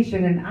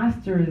 segregation, and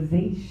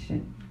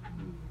ostracization.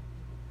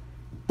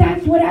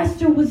 That's what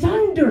Esther was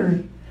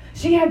under.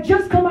 She had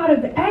just come out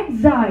of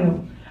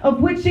exile, of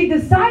which she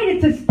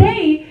decided to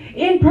stay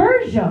in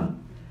Persia.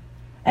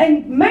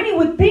 And many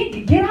would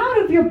think, get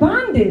out of your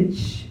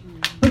bondage.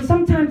 But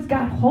sometimes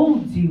God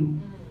holds you.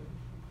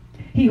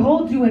 He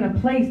holds you in a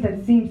place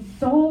that seems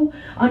so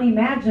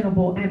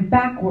unimaginable and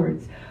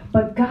backwards.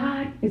 But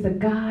God is a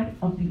God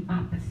of the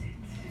opposite.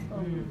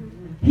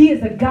 He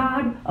is a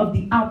God of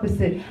the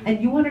opposite.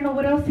 And you want to know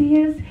what else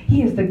He is?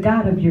 He is the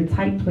God of your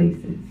tight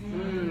places.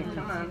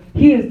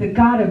 He is the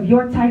God of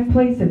your tight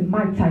place and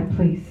my tight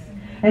place.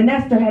 And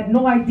Esther had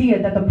no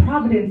idea that the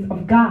providence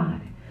of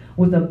God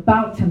was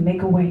about to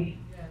make a way.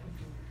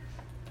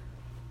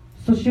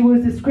 So she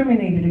was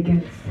discriminated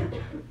against.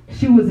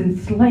 She was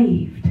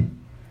enslaved.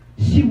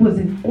 She was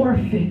an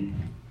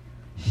orphan.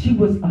 She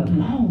was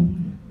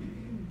alone.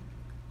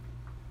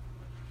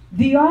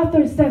 The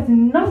author says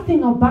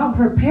nothing about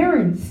her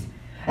parents.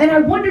 And I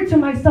wondered to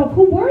myself,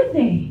 who were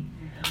they?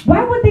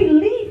 Why would they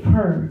leave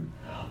her?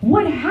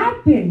 What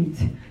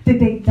happened? Did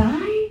they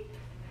die?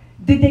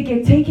 Did they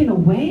get taken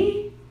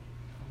away?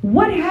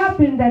 What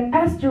happened that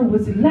Esther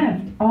was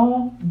left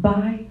all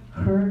by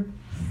herself?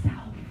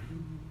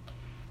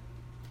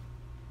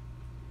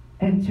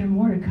 Enter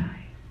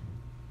Mordecai.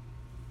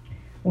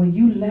 When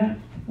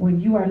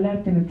you are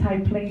left in a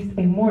tight place,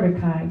 a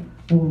Mordecai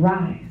will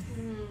rise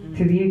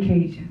to the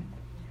occasion.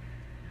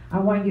 I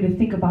want you to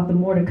think about the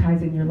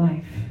Mordecais in your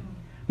life,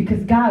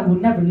 because God will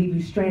never leave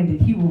you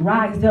stranded. He will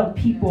rise up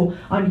people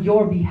on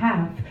your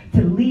behalf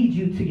to lead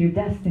you to your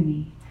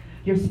destiny.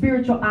 Your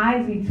spiritual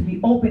eyes need to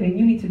be open, and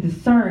you need to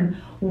discern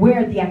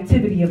where the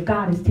activity of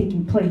God is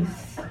taking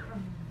place.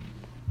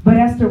 But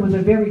Esther was a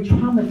very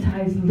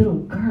traumatized little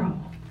girl.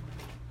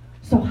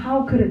 So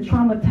how could a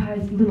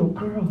traumatized little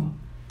girl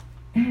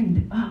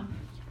end up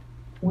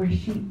where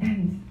she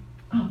ends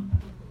up?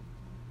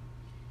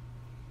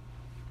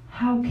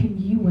 How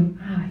can you and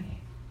I,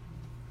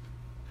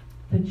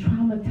 the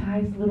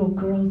traumatized little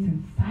girls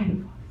inside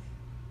of us,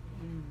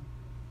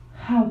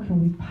 how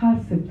can we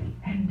possibly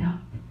end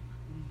up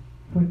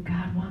where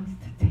God wants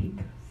to take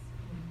us?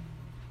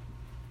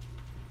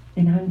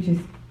 And I'm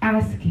just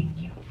asking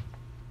you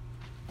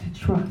to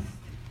trust.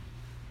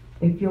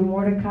 If your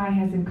Mordecai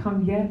hasn't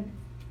come yet,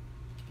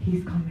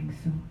 he's coming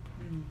soon.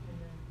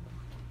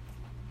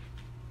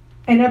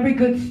 In every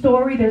good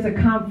story, there's a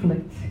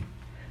conflict.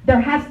 There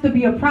has to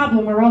be a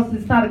problem, or else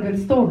it's not a good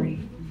story.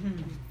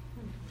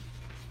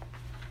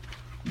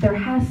 There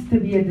has to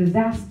be a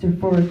disaster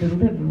for a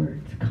deliverer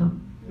to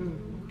come.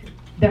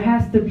 There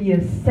has to be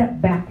a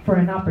setback for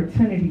an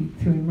opportunity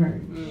to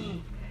emerge.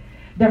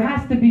 There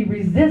has to be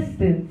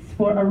resistance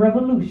for a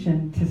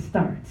revolution to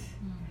start.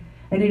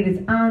 And it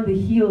is on the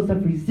heels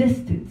of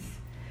resistance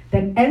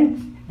that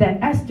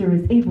Esther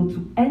is able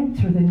to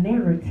enter the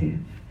narrative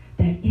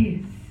that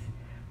is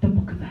the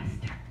book of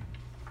Esther.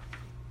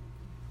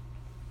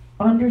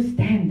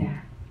 Understand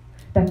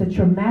that the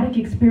traumatic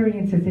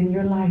experiences in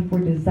your life were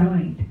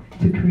designed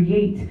to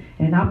create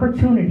an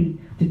opportunity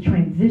to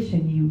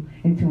transition you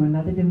into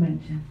another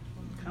dimension.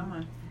 Come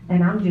on.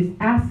 And I'm just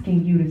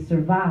asking you to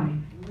survive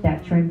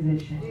that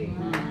transition.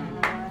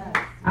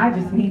 I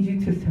just need you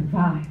to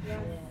survive.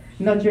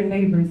 Nudge your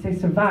neighbor and say,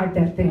 survive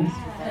that thing.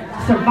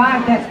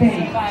 Survive that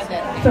thing.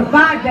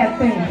 Survive that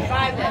thing.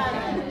 Survive that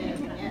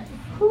thing.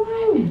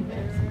 Woo.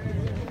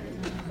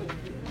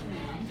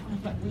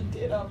 We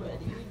did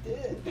already. We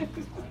did.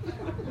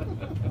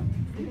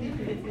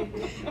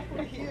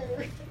 We're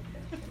here.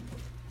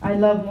 I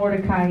love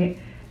Mordecai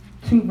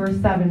 2 verse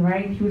 7,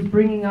 right? He was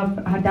bringing up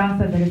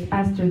Hadassah, that is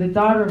Esther, the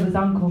daughter of his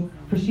uncle,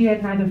 for she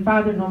had neither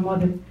father nor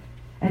mother.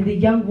 And the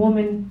young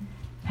woman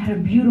had a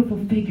beautiful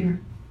figure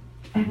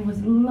and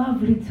was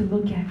lovely to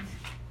look at.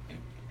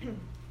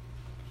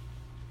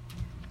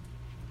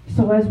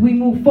 So as we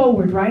move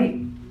forward,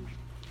 right?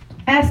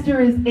 Esther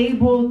is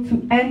able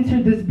to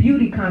enter this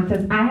beauty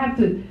contest. I have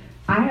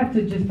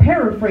to just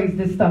paraphrase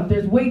this stuff.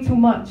 There's way too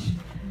much.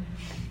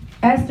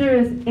 Esther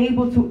is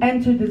able to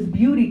enter this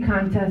beauty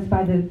contest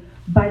by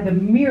the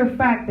mere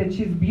fact that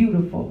she's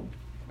beautiful.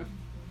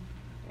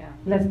 Yeah.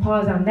 Let's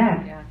pause on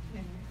that. Yeah.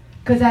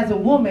 Because as a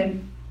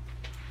woman,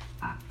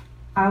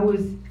 I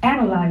was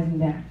analyzing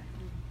that.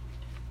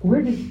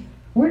 Where does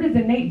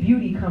innate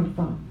beauty come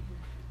from?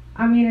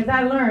 I mean, as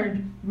I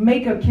learned,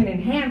 makeup can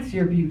enhance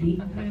your beauty,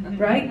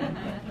 right?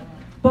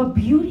 But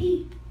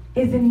beauty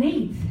is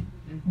innate.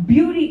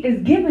 Beauty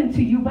is given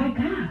to you by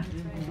God.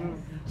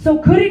 So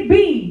could it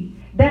be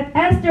that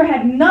Esther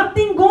had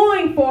nothing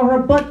going for her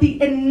but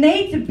the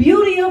innate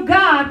beauty of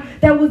God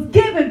that was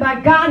given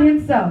by God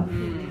himself?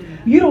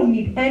 You don't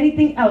need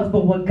anything else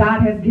but what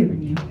God has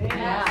given you.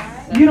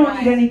 You don't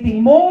need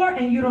anything more,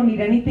 and you don't need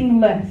anything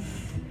less.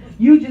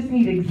 You just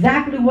need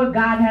exactly what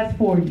God has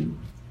for you.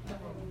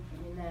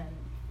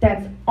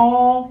 That's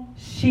all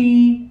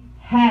she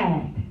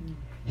had.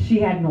 She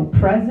had no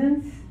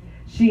presence.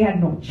 She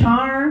had no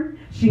charm.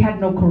 She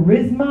had no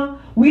charisma.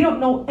 We don't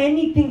know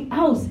anything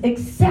else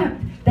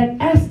except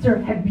that Esther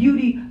had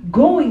beauty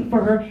going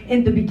for her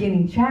in the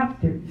beginning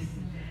chapters.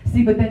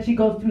 See, but then she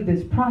goes through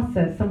this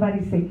process.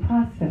 Somebody say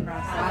process.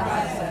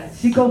 Process.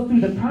 She goes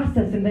through the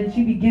process, and then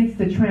she begins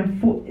to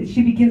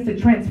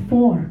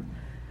transform.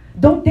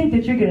 Don't think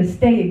that you're going to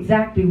stay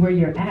exactly where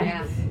you're at.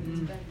 Yeah.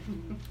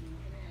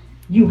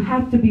 You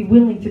have to be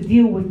willing to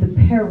deal with the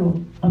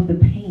peril of the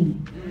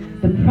pain,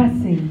 the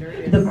pressing,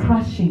 the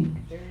crushing.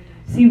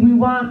 See, we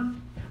want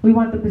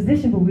the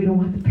position, but we don't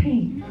want the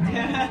pain.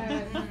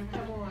 Right?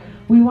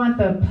 We want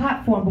the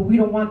platform, but we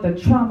don't want the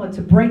trauma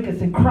to break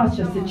us and crush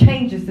us, to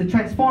change us, to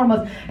transform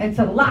us, and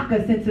to lock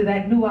us into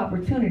that new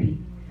opportunity.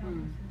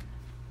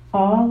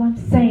 All I'm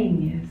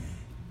saying is,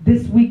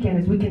 this weekend,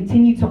 as we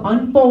continue to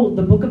unfold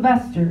the book of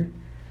Esther,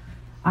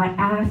 I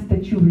ask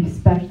that you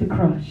respect the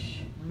crush.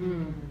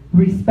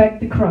 Respect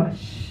the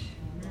crush.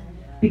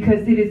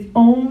 Because it is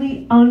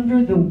only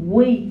under the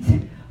weight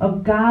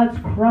of God's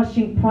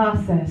crushing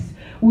process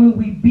will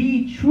we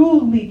be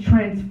truly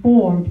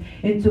transformed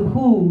into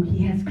who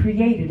He has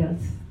created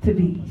us to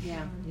be.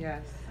 Yeah.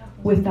 Yes.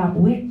 Without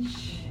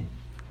which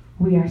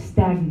we are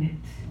stagnant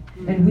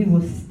and we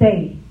will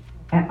stay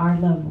at our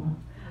level.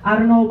 I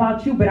don't know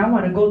about you, but I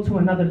want to go to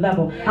another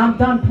level. I'm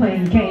done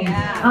playing games.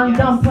 I'm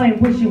done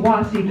playing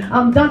wishy-washy.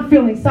 I'm done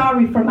feeling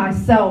sorry for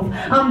myself.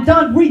 I'm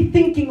done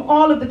rethinking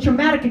all of the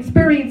traumatic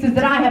experiences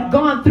that I have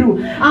gone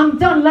through. I'm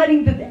done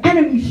letting the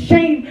enemy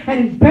shame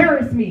and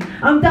embarrass me.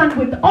 I'm done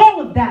with all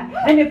of that.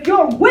 And if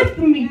you're with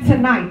me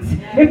tonight,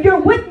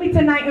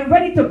 and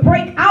ready to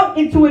break out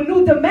into a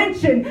new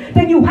dimension,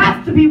 then you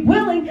have to be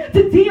willing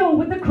to deal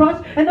with the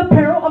crush and the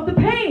peril of the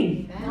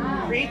pain.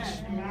 Preach.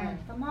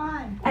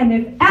 And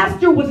if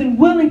Esther wasn't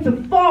willing to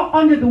fall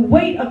under the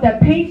weight of that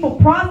painful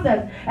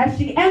process as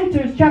she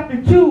enters chapter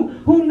 2,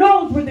 who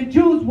knows where the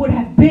Jews would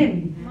have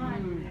been.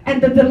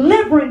 And the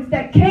deliverance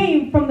that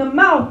came from the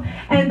mouth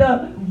and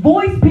the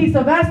voice piece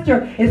of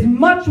Esther is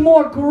much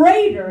more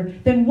greater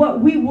than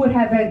what we would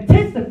have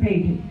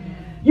anticipated.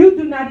 You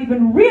do not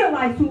even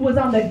realize who was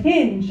on the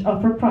hinge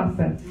of her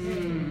process.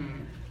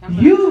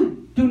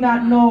 You do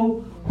not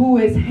know who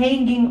is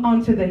hanging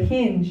onto the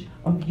hinge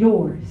of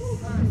yours.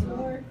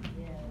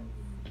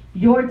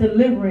 Your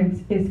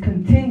deliverance is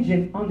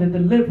contingent on the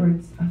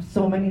deliverance of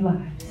so many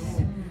lives.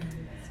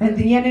 And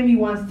the enemy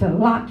wants to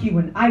lock you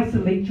and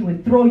isolate you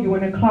and throw you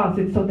in a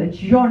closet so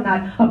that you're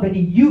not of any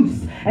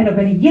use and of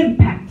any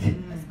impact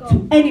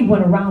to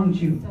anyone around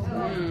you.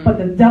 But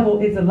the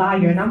devil is a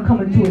liar, and I'm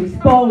coming to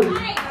expose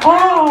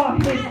all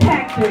his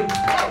tactics.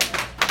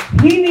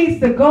 He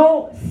needs to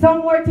go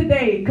somewhere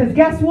today, because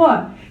guess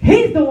what?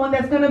 He's the one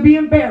that's going to be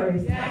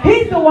embarrassed.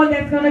 He's the one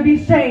that's going to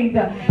be shamed.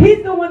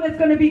 He's the one that's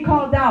going to be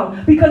called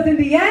out. Because in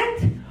the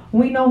end,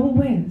 we know who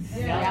wins.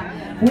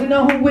 We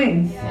know who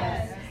wins.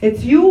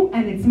 It's you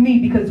and it's me,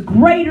 because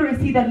greater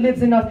is He that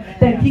lives in us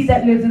than he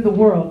that lives in the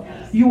world.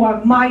 You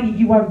are mighty.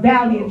 You are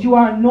valiant. You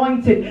are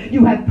anointed.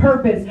 You have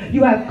purpose.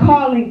 You have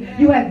calling.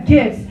 You have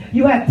gifts.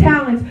 You have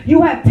talents.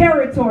 You have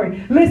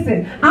territory.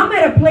 Listen, I'm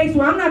at a place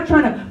where I'm not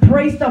trying to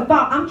pray stuff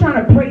out. I'm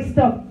trying to pray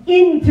stuff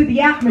into the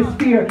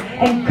atmosphere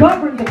and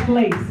govern the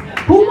place.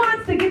 Who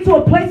wants to get to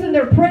a place in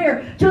their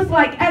prayer just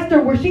like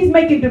Esther, where she's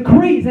making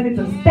decrees and it's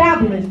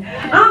established?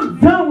 I'm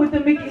done with the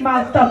Mickey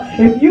Mouse stuff.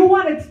 If you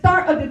want to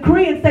start a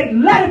decree and say,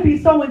 let it be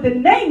so in the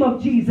name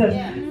of Jesus,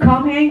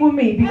 come hang with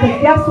me.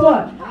 Because guess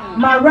what?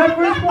 My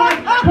reference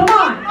point, come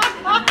on.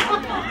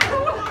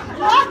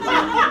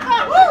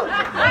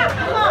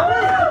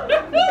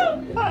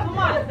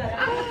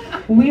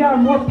 We are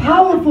more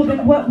powerful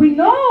than what we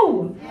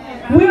know.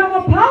 We are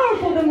more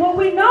powerful than what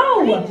we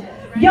know.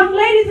 Young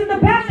ladies in the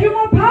back, you're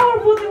more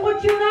powerful than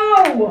what you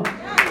know.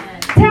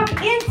 Tap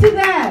into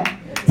that.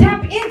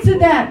 Tap into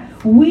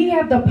that. We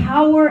have the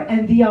power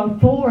and the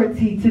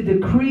authority to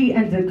decree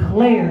and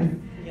declare.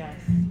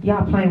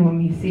 Y'all playing with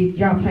me. See,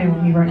 y'all playing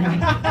with me right now.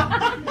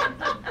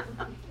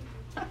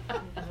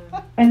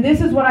 And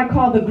this is what I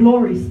call the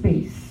glory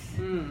space.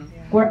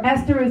 Where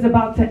Esther is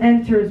about to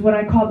enter is what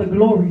I call the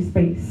glory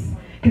space.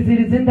 Because it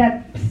is in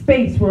that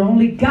space where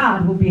only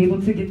God will be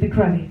able to get the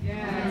credit.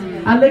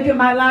 I look at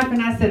my life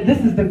and I said, this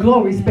is the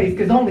glory space,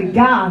 because only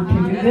God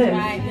can do this.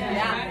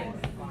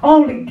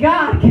 Only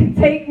God can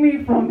take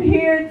me from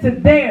here to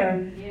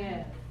there.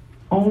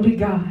 Only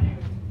God.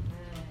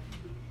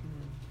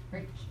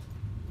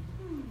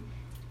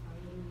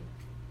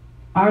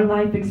 Our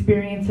life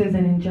experiences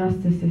and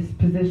injustices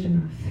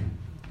position us.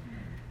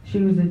 She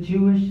was a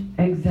Jewish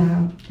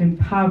exile,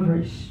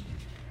 impoverished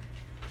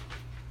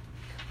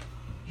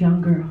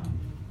young girl.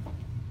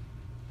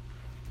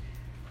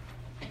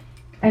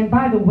 And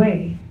by the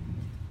way,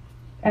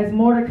 as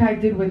Mordecai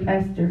did with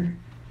Esther,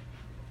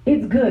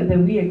 it's good that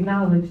we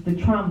acknowledge the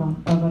trauma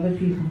of other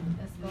people.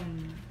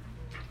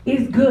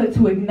 It's good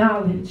to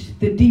acknowledge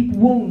the deep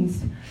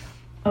wounds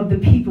of the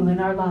people in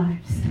our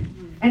lives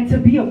and to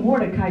be a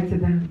Mordecai to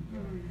them.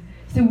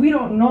 See, we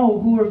don't know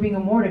who we're being a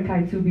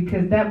Mordecai to,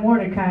 because that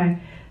Mordecai,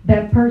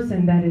 that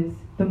person that is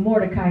the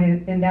Mordecai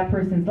in that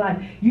person's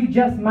life, you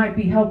just might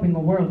be helping a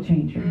world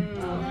changer.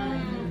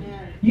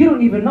 You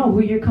don't even know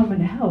who you're coming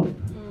to help.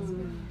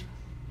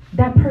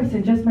 That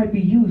person just might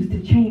be used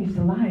to change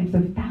the lives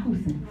of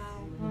thousands.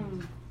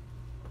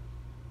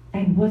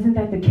 And wasn't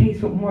that the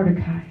case with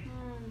Mordecai?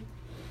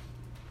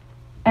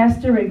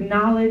 Esther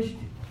acknowledged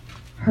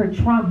her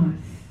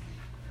traumas,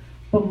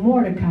 but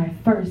Mordecai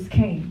first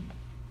came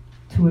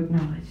to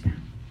acknowledge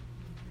them.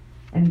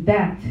 And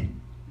that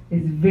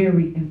is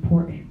very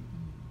important.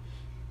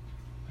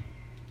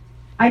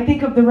 I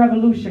think of the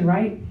revolution,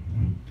 right?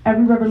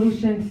 Every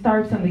revolution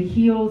starts on the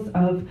heels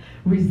of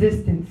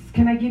resistance.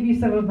 Can I give you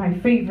some of my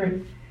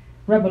favorite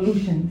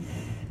revolutions?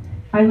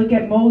 I look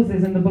at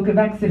Moses in the book of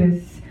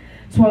Exodus,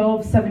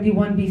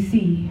 1271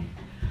 BC,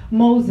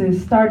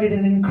 Moses started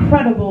an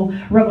incredible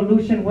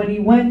revolution when he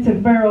went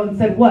to Pharaoh and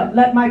said, what?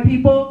 Let my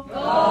people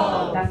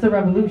go. That's a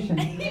revolution.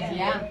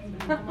 Yeah.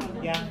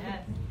 Yeah.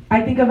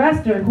 I think of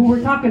Esther, who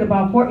we're talking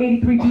about,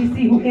 483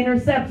 BC, who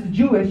intercepts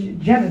Jewish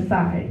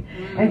genocide.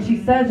 And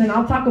she says, and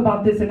I'll talk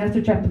about this in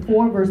Esther chapter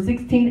 4, verse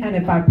 16, and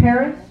if I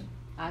perish,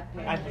 I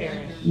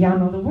perish. y'all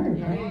know the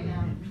word, right?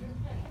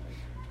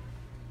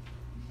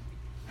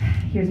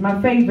 Here's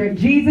my favorite.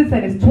 Jesus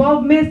and his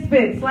 12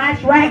 misfits /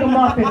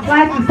 ragamuffins /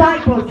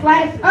 disciples /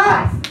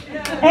 us.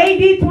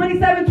 AD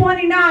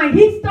 2729.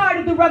 He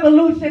started the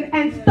revolution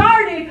and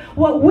started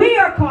what we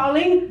are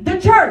calling the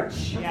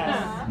church.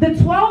 Yes. The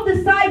 12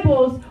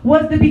 disciples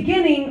was the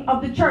beginning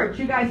of the church.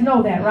 You guys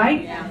know that,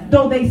 right? Yeah.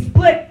 Though they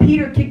split,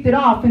 Peter kicked it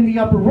off in the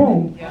upper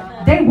room.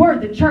 Yeah. They were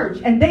the church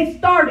and they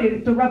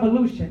started the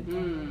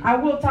revolution. I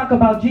will talk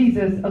about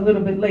Jesus a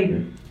little bit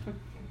later.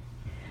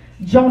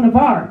 Joan of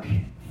Arc,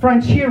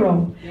 French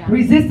hero,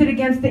 resisted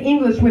against the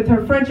English with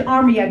her French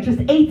army at just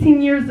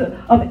 18 years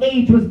of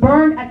age, was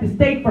burned at the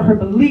stake for her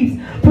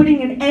beliefs,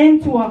 putting an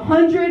end to a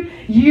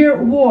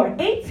 100-year war.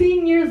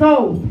 18 years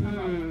old.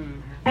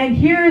 And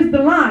here's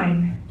the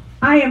line.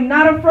 I am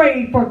not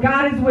afraid, for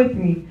God is with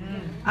me.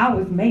 I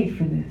was made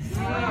for this.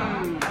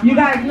 You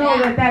guys know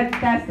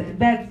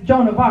that's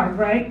Joan of Arc,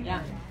 right?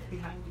 Yeah.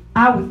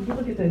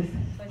 Look at this.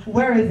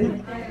 Where is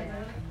it?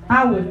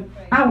 I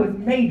was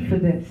made for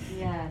this.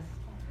 Yes.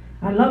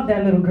 I love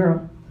that little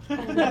girl.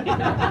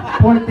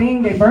 Poor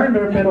thing, they burned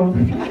her middle.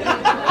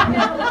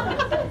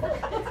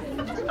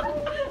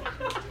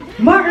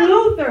 Martin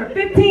Luther,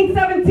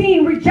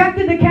 1517,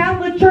 rejected the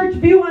Catholic Church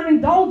view on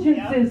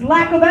indulgences,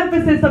 lack of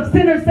emphasis of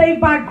sinners saved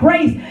by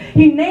grace.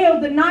 He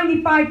nailed the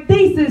 95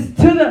 Theses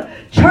to the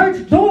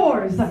church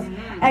doors.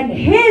 And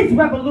his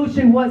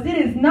revolution was, it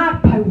is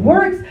not by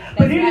works,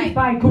 but it is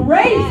by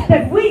grace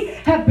that we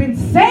have been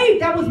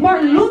saved. That was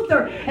Martin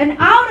Luther. And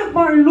out of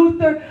Martin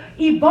Luther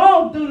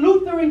evolved the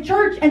Lutheran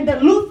Church and the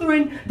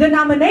Lutheran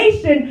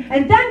denomination.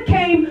 And then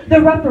came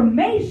the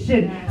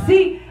Reformation.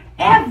 See,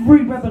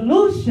 every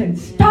revolution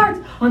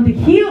starts on the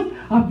heels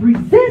of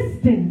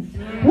resistance.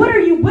 What are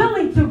you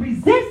willing to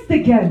resist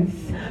against?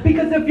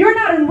 Because if you're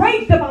not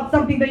enraged about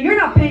something, then you're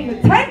not paying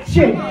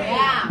attention.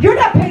 You're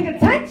not paying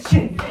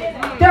attention.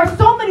 There are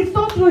so many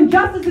social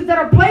injustices that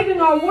are plaguing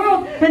our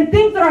world and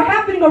things that are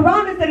happening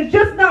around us that is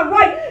just not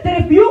right. That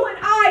if you and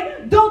I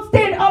don't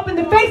stand up in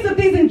the face of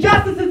these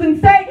injustices and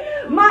say,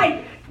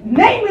 my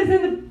name is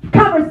in the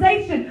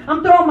conversation,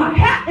 I'm throwing my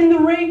hat in the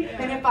ring,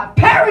 and if I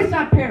perish,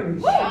 I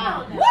perish.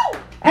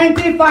 And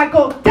if I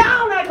go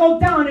down, I go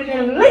down, and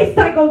at least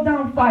I go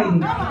down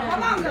fighting.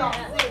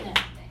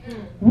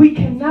 We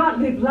cannot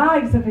live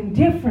lives of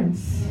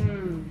indifference.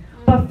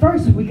 But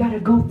first, we got to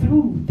go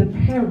through the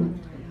peril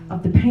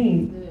of the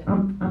pain.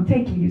 I'm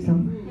taking you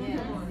somewhere.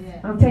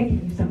 I'm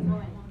taking you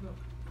somewhere.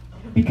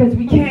 Because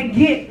we can't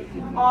get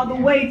all the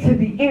way to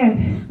the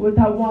end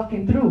without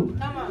walking through.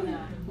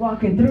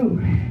 Walking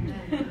through.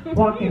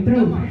 Walking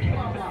through.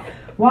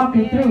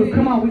 Walking through.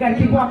 Come on, we got to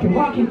keep walking.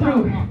 Walking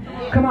through.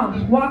 Come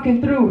on,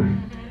 walking through.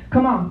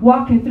 Come on,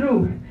 walking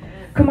through.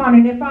 Come on,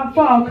 and if I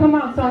fall, come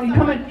on, Sonny,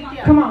 come on,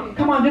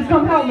 just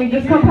come help me,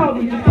 just push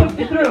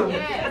me through.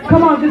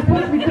 Come on, just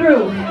push me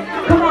through.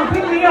 Come on,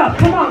 pick me up,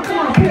 come on,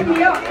 pick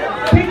me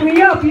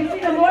up. You see,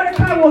 the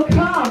Mordecai will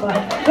come.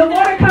 The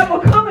Mordecai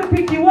will come and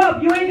pick you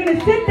up. You ain't gonna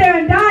sit there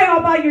and die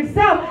all by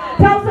yourself.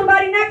 Tell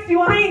somebody next to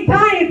you, I ain't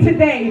dying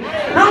today.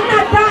 I'm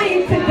not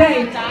dying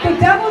today. The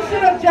devil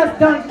should have just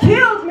done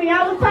killed me.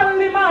 I was telling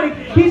Limani,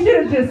 he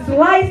should have just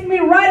sliced me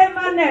right at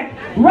my neck,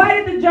 right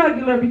at the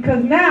jugular,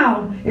 because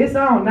now it's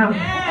on now.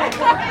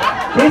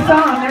 It's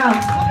on now.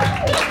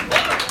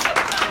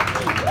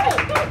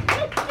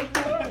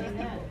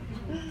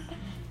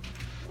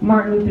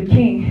 Martin Luther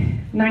King,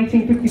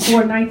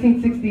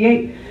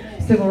 1954-1968,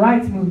 Civil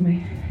Rights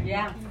Movement.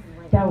 Yeah.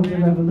 That was a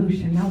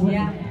revolution. That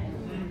wasn't it?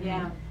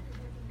 Yeah.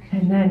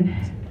 And then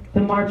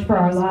the March for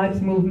Our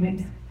Lives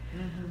movement,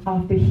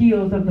 off the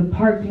heels of the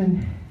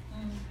Parkland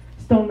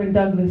Stoneman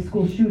Douglas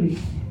school shooting.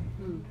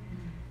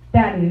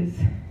 That is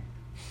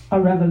a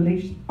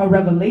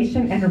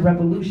revelation and a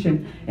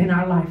revolution in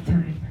our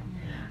lifetime.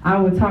 I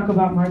will talk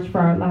about March for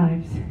Our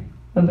Lives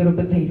a little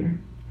bit later.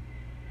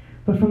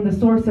 But from the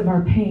source of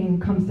our pain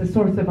comes the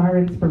source of our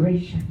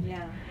inspiration.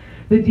 Yeah.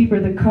 The deeper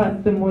the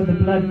cut, the more the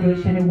blood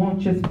gush, and it won't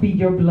just be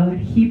your blood.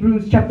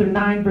 Hebrews chapter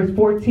 9, verse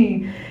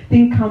 14.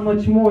 Think how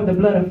much more the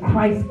blood of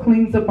Christ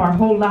cleans up our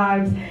whole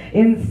lives,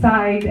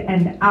 inside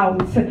and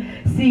out.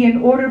 See,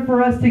 in order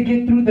for us to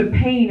get through the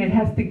pain, it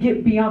has to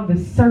get beyond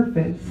the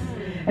surface.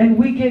 And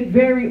we get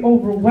very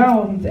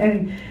overwhelmed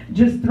and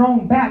just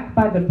thrown back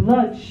by the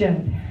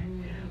bloodshed.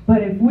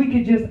 But if we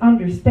could just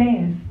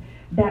understand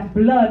that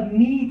blood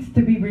needs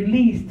to be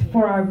released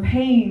for our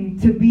pain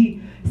to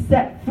be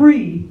set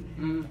free,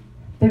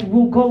 then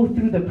we'll go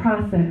through the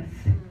process.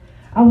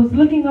 I was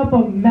looking up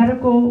a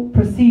medical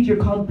procedure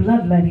called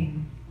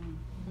bloodletting.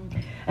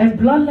 And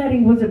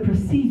bloodletting was a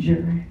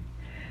procedure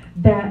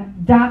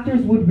that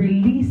doctors would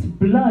release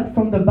blood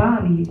from the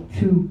body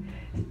to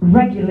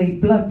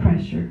regulate blood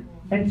pressure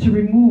and to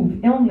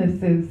remove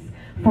illnesses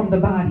from the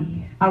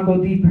body. I'll go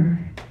deeper.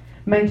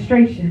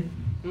 Menstruation.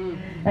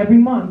 Every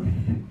month,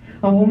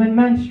 a woman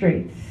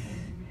menstruates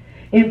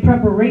in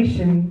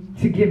preparation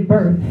to give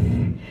birth.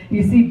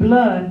 You see,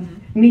 blood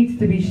needs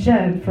to be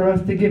shed for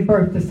us to give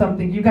birth to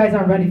something. You guys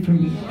aren't ready for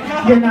me.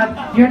 You're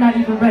not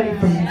even ready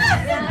for me.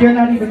 You're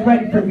not even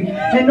ready for me.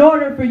 In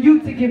order for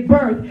you to give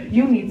birth,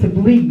 you need to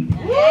bleed.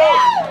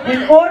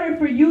 In order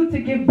for you to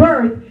give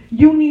birth,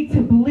 you need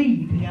to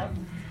bleed.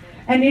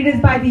 And it is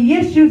by the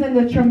issues and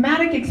the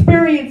traumatic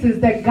experiences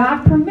that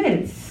God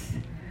permits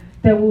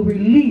that will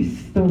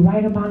release the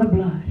right amount of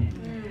blood.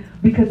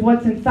 Because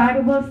what's inside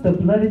of us? The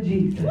blood of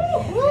Jesus.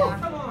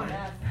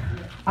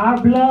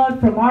 Our blood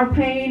from our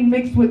pain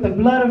mixed with the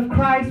blood of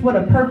Christ. What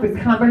a perfect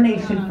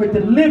combination for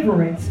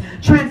deliverance,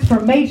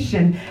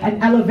 transformation,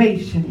 and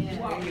elevation.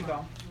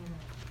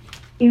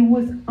 It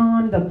was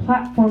on the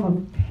platform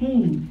of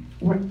pain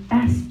where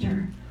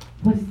Esther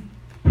was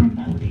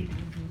promoted.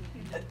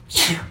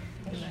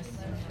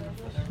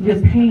 Your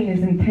pain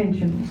is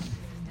intentional.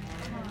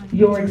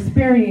 Your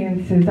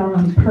experiences are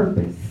on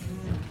purpose.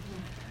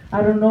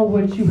 I don't know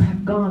what you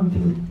have gone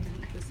through,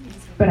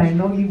 but I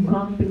know you've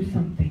gone through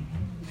something.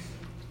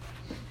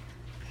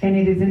 And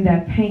it is in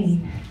that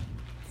pain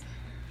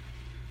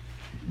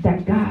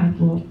that God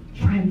will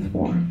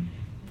transform.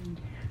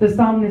 The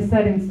psalmist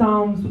said in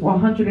Psalms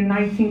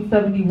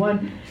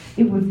 119:71,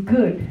 it was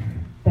good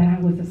that I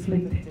was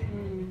afflicted.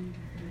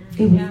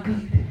 It was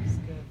good.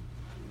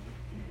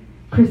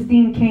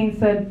 Christine Kane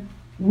said,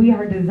 we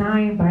are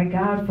designed by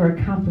God for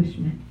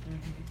accomplishment,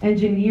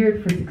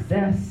 engineered for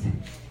success,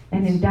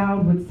 and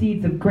endowed with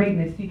seeds of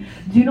greatness. Do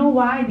you know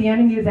why the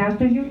enemy is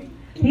after you?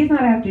 He's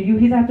not after you.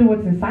 He's after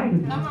what's inside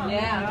of you.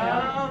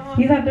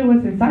 He's after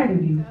what's inside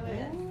of you.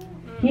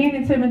 He ain't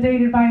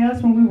intimidated by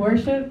us when we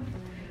worship,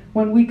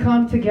 when we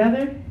come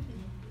together.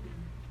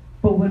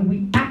 But when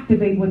we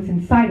activate what's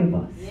inside of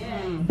us,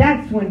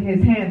 that's when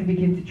his hands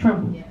begin to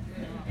tremble.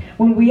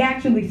 When we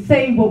actually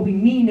say what we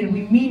mean and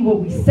we mean what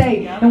we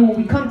say, and when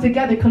we come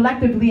together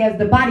collectively as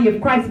the body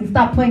of Christ and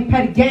stop playing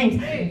petty games,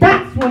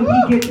 that's when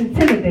he gets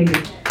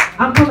intimidated.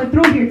 I'm coming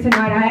through here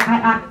tonight.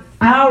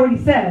 I already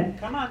said,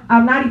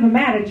 I'm not even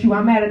mad at you.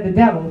 I'm mad at the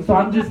devil. So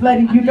I'm just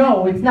letting you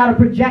know it's not a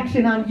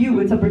projection on you.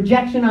 It's a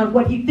projection on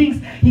what he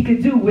thinks he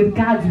could do with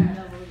God's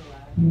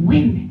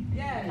women.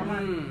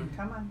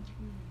 Come on.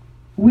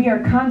 We are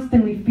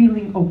constantly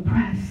feeling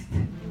oppressed,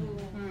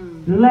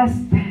 less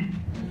than,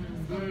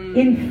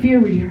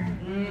 inferior.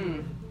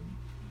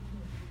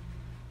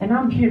 And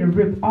I'm here to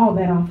rip all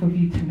that off of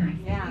you tonight.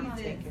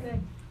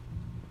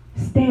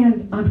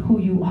 Stand on who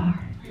you are.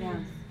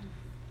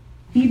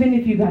 Even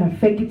if you gotta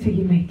fake it till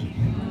you make it.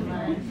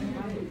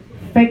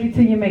 Fake it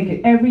till you make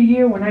it. Every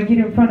year when I get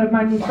in front of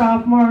my new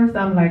sophomores,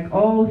 I'm like,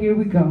 oh, here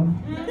we go.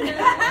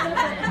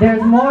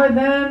 There's more of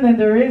them than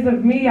there is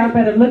of me. I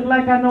better look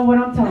like I know what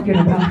I'm talking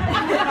about.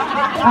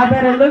 I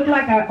better look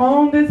like I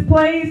own this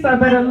place. I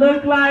better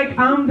look like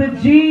I'm the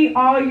G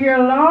all year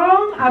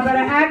long. I better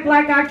act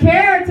like I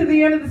care to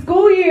the end of the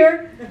school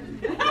year.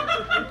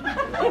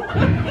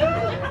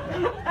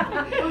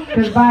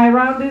 Because by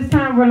around this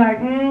time, we're like,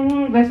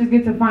 let's just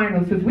get to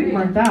finals because we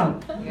burnt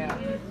out.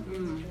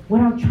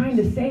 What I'm trying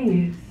to say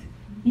is,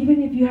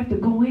 even if you have to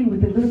go in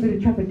with a little bit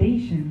of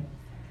trepidation,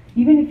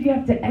 even if you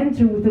have to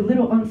enter with a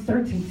little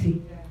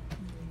uncertainty,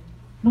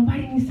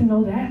 nobody needs to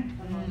know that.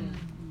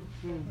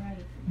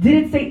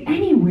 Did it say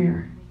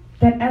anywhere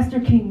that Esther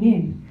came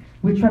in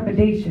with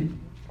trepidation?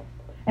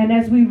 And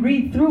as we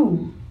read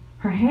through,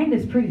 her hand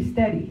is pretty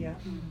steady.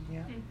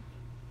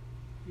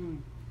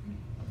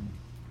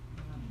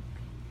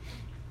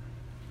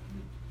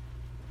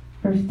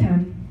 Verse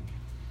 10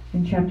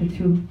 in chapter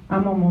 2.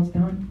 I'm almost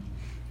done.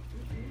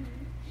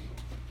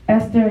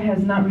 Esther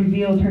has not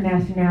revealed her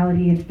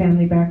nationality and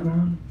family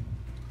background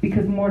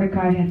because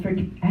Mordecai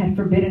had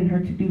forbidden her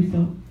to do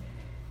so.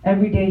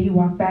 Every day he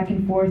walked back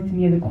and forth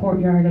near the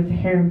courtyard of the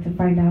harem to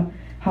find out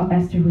how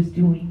Esther was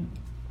doing.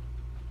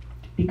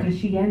 Because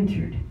she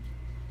entered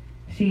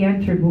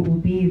what will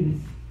be this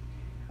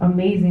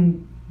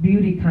amazing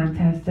beauty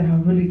contest that I'll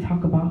really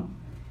talk about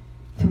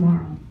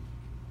tomorrow.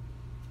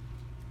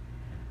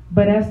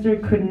 But Esther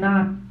could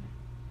not,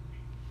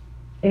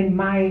 in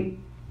my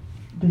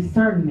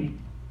discernment,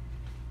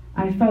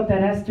 I felt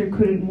that Esther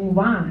couldn't move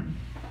on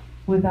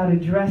without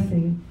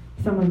addressing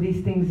some of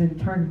these things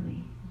internally.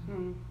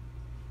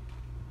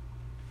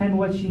 And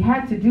what she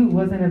had to do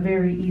wasn't a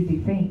very easy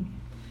thing.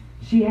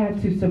 She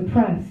had to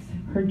suppress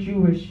her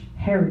Jewish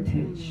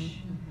heritage.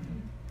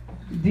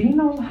 Do you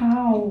know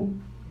how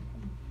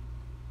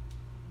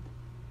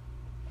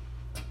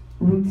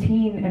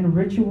routine and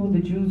ritual the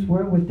Jews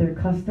were with their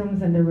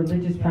customs and their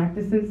religious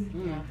practices?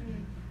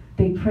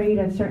 They prayed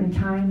at certain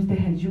times. They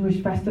had Jewish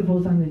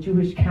festivals on the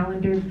Jewish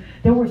calendar.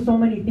 There were so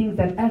many things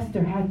that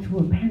Esther had to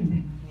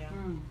abandon.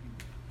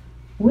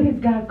 What is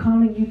God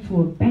calling you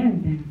to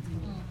abandon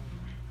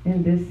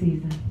in this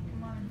season?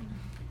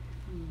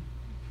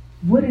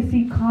 What is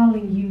he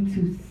calling you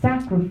to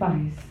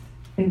sacrifice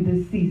in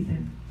this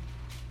season?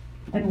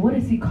 And what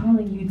is he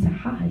calling you to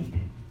hide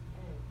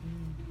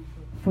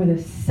for the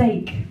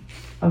sake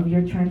of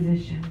your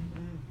transition.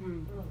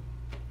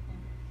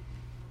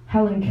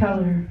 Helen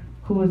Keller,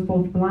 who was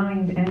both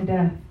blind and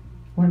deaf,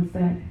 once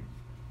said,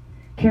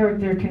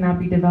 "Character cannot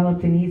be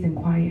developed in ease and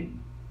quiet.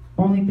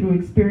 Only through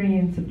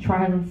experience of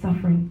trial and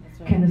suffering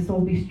can the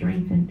soul be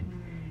strengthened,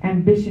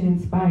 ambition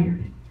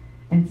inspired,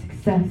 and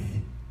success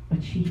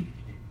achieved."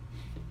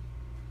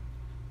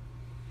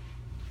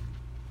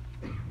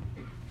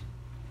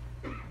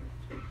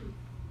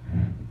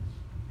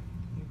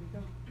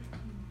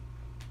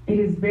 It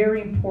is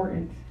very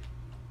important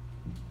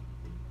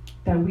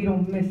that we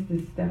don't miss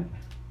this step,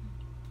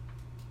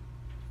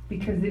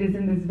 because it is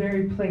in this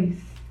very place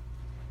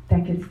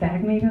that could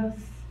stagnate us,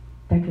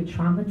 that could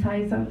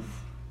traumatize us,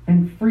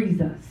 and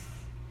freeze us.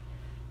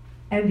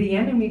 And the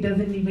enemy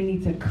doesn't even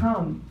need to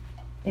come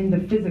in the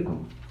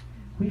physical.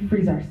 We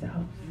freeze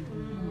ourselves.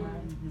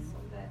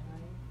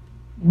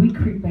 We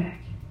creep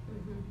back.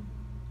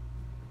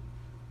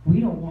 We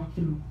don't walk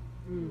through.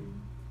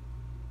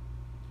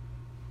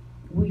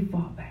 We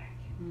fall back.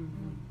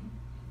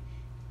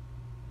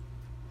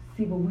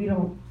 See, but we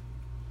don't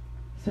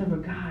serve a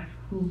God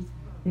who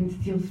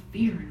instills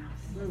fear in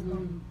us,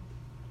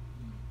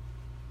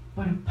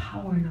 but a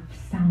power and a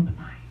sound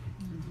mind.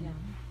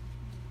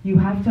 You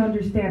have to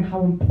understand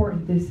how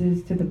important this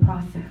is to the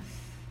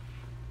process.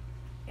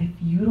 If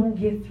you don't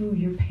get through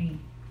your pain,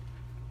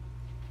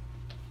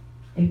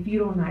 if you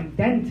don't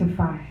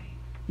identify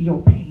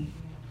your pain,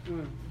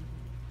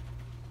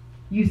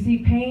 you see,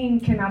 pain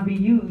cannot be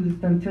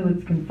used until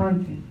it's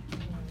confronted.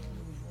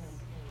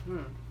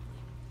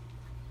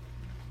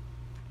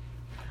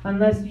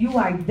 Unless you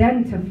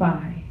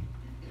identify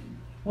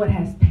what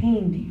has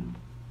pained you,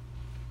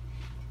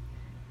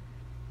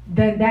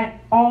 then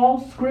that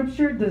all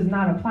scripture does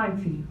not apply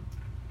to you.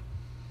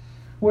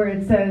 Where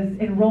it says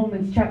in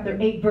Romans chapter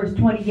 8 verse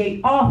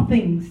 28, all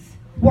things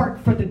work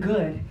for the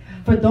good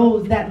for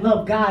those that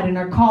love God and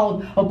are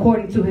called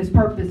according to his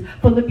purpose.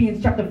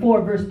 Philippians chapter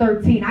 4 verse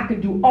 13, I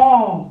can do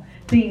all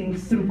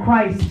things through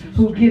Christ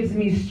who gives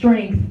me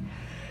strength.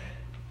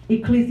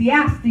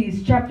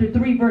 Ecclesiastes chapter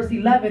 3 verse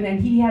 11, and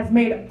he has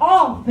made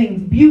all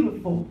things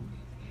beautiful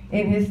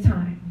in his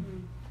time.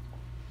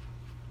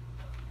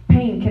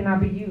 Pain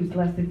cannot be used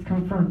lest it's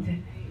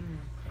confronted.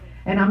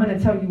 And I'm going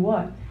to tell you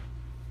what,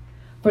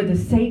 for the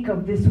sake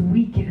of this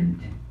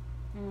weekend,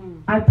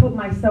 I put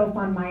myself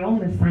on my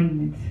own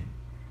assignment.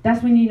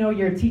 That's when you know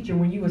you're a teacher,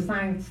 when you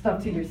assign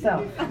stuff to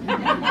yourself.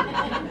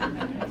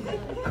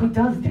 Who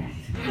does that?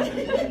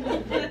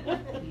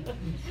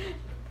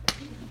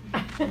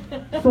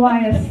 So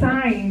I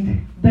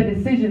assigned the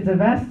decisions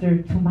of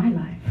Esther to my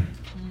life.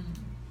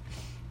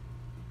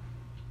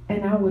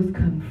 And I was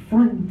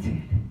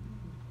confronted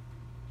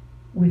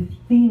with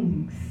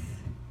things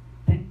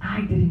that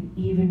I didn't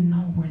even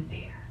know were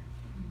there.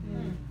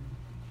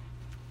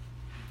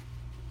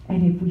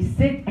 And if we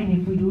sit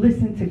and if we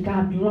listen to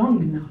God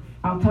long enough,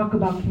 I'll talk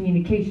about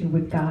communication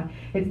with God.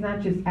 It's not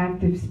just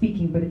active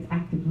speaking, but it's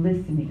active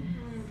listening.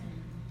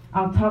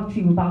 I'll talk to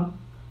you about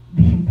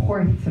the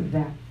importance of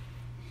that.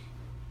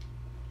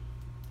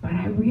 But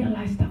I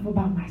realized stuff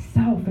about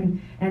myself,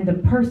 and the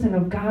person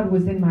of God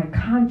was in my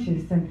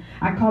conscious, and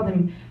I call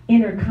them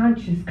inner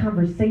conscious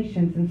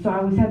conversations. And so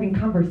I was having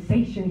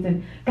conversations,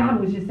 and God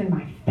was just in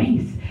my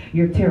face.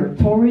 You're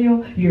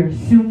territorial, you're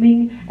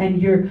assuming, and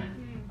you're,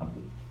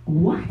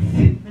 what?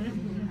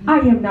 I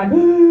am not,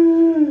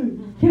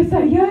 yes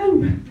I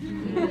am.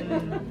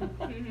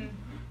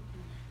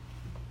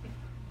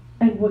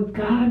 And what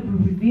God will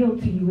reveal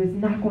to you is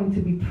not going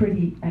to be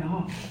pretty at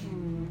all.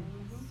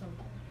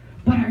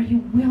 But are you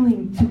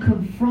willing to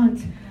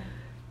confront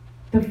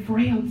the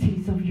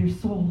frailties of your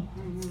soul?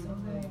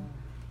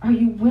 Are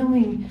you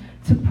willing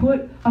to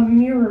put a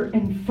mirror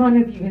in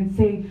front of you and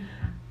say,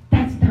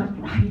 that's not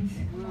right?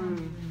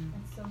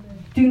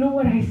 Do you know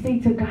what I say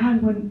to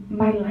God when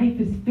my life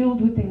is filled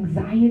with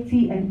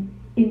anxiety and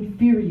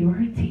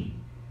inferiority?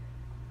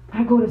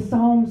 I go to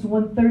Psalms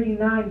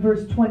 139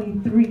 verse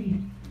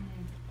 23.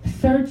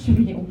 Search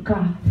me, oh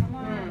God.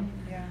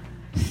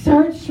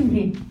 Search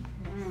me.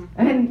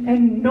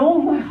 And know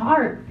my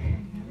heart.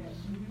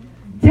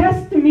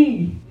 Test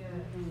me.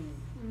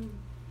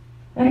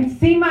 And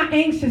see my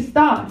anxious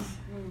thoughts.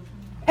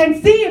 And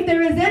see if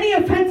there is any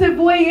offensive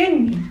way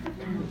in me.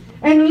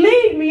 And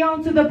lead me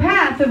onto the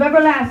path of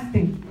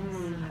everlasting.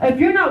 If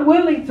you're not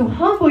willing to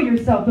humble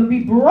yourself and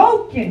be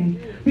broken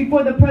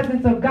before the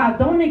presence of God,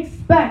 don't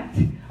expect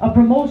a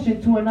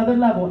promotion to another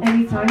level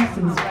anytime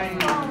soon.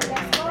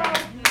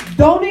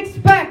 Don't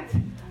expect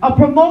a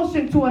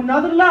promotion to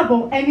another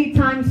level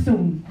anytime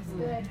soon.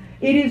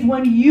 It is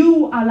when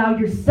you allow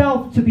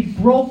yourself to be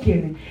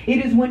broken.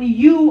 It is when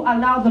you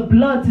allow the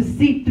blood to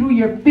seep through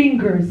your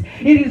fingers.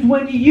 It is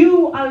when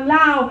you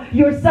allow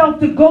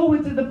yourself to go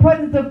into the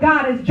presence of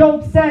God, as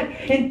Job said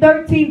in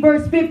 13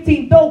 verse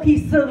 15, though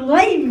he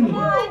slay me.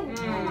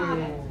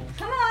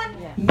 Come on.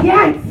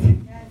 Yet.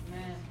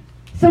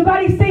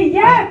 Somebody say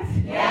yet.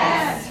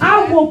 Yes.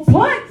 I will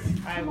put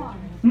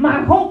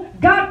my hope.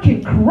 God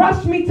can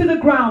crush me to the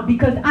ground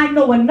because I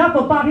know enough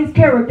about his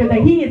character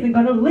that he isn't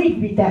going to leave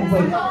me that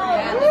way.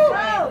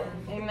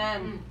 Amen.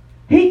 Amen.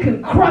 He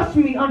can crush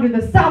me under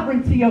the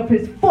sovereignty of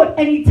his foot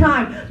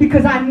anytime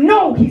because I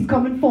know he's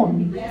coming for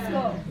me. Let's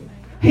go.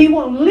 He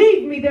won't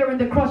leave me there in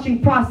the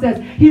crushing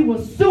process. He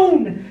will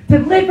soon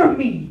deliver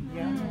me.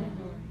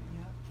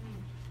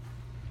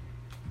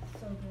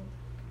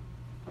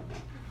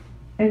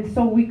 And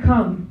so we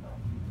come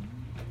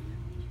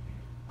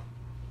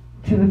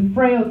to the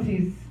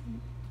frailties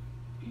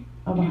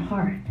of our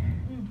heart.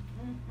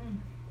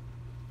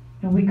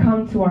 And we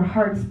come to our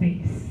heart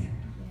space.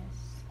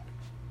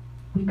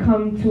 We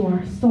come to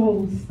our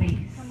soul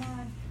space.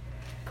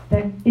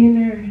 That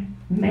inner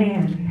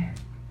man.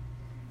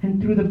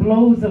 And through the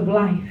blows of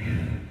life,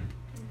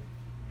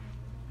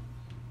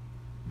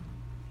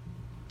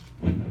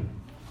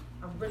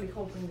 I'm really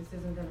hoping this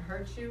isn't going to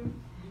hurt you.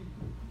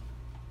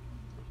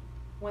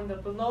 When the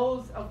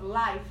blows of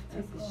life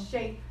take the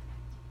shape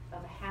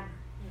of a hammer.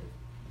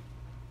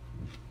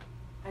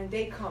 And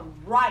they come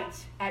right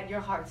at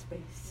your heart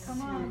space.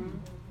 Come on.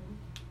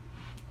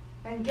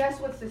 And guess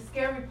what's the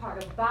scary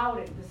part about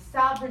it? The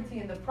sovereignty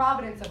and the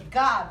providence of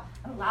God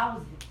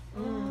allows it.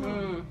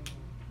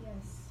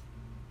 Yes.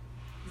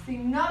 See,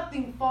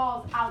 nothing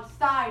falls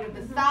outside of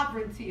the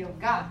sovereignty of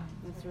God.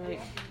 That's right.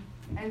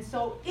 And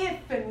so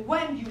if and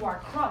when you are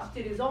crushed,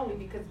 it is only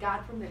because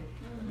God permitted it.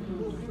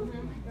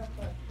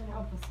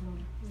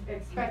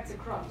 Expect the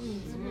crush.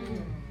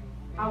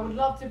 I would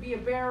love to be a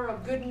bearer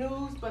of good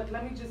news, but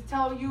let me just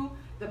tell you,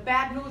 the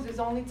bad news is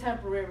only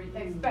temporary.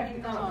 Expect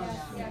the crush.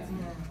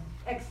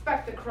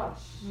 Expect the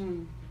crush.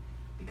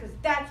 Because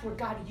that's where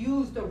God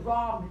used the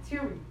raw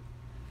material.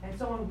 And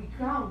so when we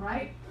come,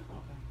 right?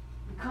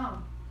 We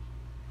come.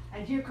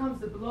 And here comes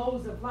the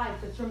blows of life,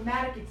 the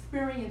traumatic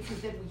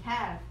experiences that we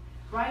have,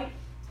 right?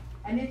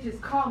 And it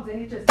just comes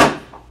and it just comes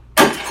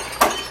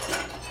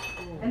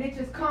and it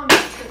just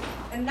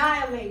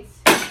annihilates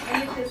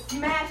and it just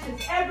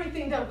smashes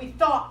everything that we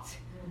thought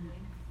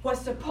was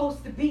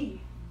supposed to be.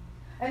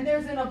 And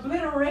there's an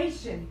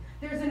obliteration,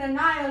 there's an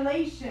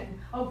annihilation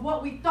of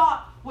what we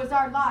thought was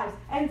our lives.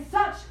 And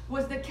such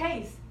was the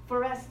case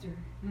for Esther.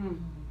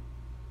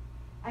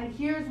 And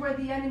here's where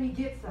the enemy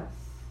gets us.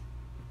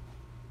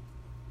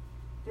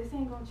 This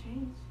ain't gonna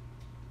change.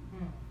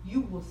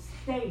 You will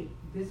stay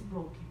this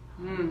broken.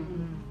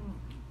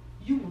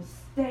 You will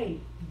stay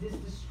this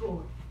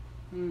destroyed.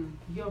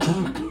 Your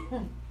beauty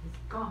is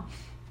gone.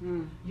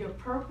 Your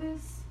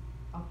purpose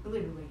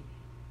obliterated.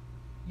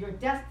 Your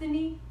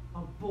destiny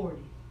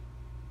aborted.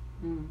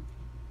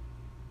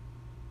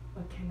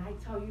 But can I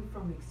tell you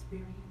from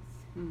experience,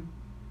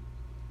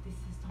 this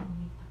is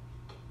only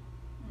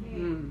the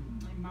beginning.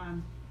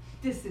 Amen.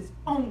 This is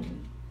only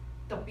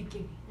the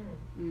beginning.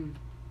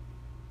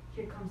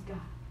 Here comes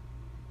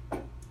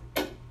God.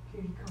 Here he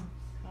comes.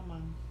 Come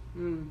on.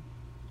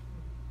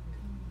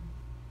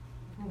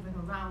 Moving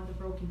around the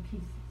broken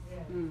pieces.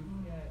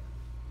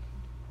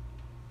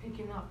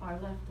 Picking up our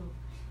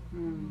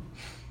leftovers.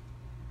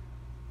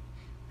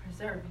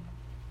 Preserving.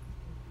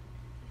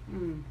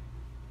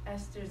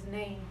 Esther's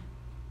name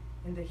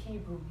in the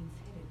Hebrew means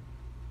hidden.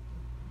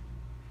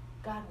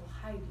 God will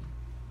hide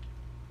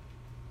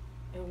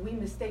you. And we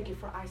mistake it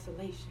for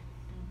isolation.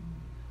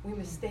 We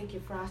mistake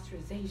it for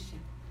ostracization.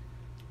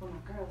 Where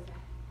my girls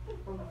at?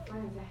 Where my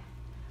friends at?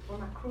 Where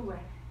my crew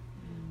at?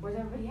 Where's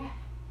everybody at?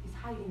 He's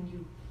hiding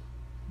you.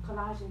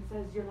 Colossians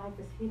says your life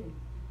is hidden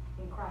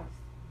in Christ.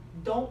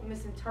 Don't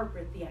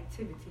misinterpret the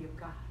activity of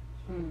God.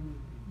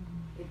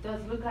 It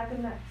does look like a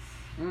mess.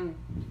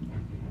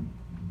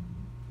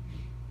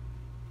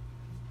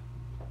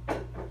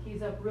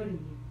 He's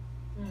uprooting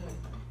you.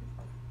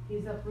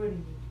 He's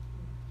uprooting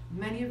you.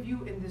 Many of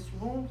you in this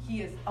room,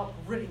 he is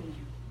uprooting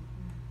you.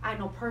 I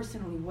know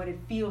personally what it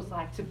feels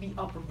like to be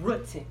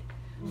uprooted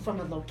from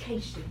a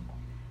location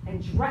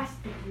and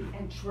drastically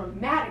and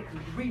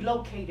dramatically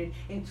relocated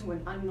into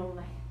an unknown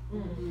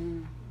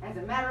land. As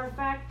a matter of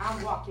fact,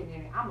 I'm walking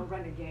in it. I'm a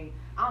renegade.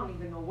 I don't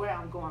even know where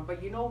I'm going.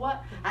 But you know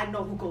what? I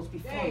know who goes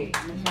before me.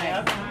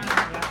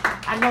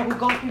 I know who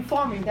goes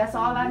before me. That's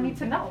all I need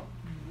to know.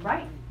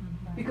 Right?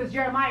 Because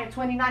Jeremiah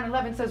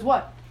 29:11 says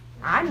what?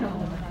 I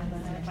know.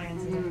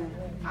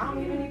 I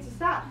don't even need to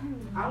stop.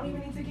 I don't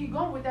even need to keep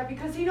going with that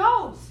because he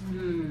knows.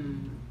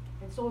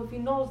 And so if he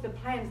knows the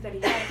plans that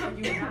he has for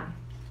you and I,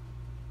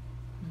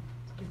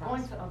 he's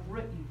going to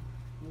uproot you.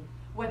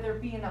 Whether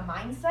it be in a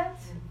mindset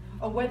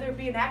or whether it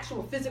be an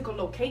actual physical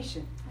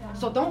location.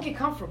 So don't get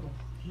comfortable.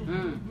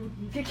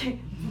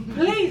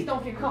 Please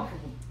don't get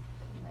comfortable.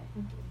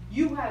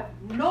 You have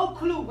no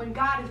clue when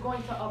God is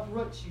going to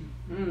uproot you.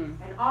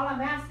 And all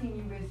I'm asking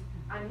you is,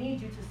 I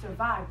need you to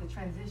survive the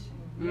transition.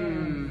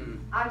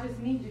 I just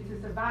need you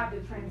to survive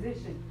the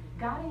transition.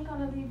 God ain't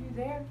going to leave you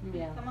there.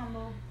 Come on,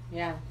 Lord.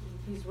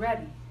 He's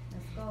ready.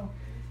 Let's go.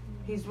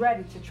 He's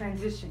ready to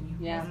transition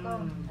you. Yeah,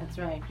 that's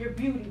right. Your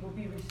beauty will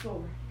be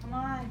restored. Come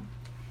on.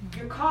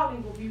 Your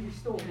calling will be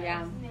restored.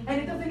 Yeah.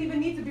 And it doesn't even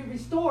need to be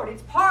restored.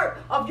 It's part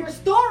of your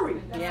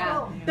story.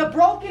 Yeah. The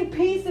broken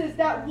pieces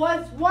that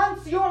was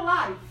once your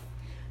life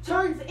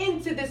turns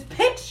into this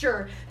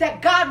picture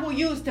that God will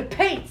use to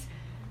paint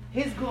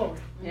his glory.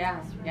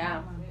 Yeah.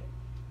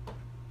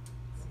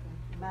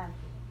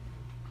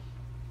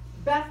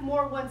 Beth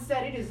Moore once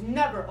said, it is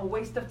never a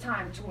waste of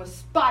time to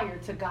aspire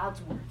to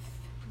God's worth.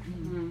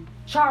 Mm-hmm.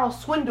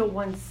 Charles Swindoll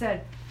once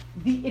said,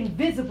 the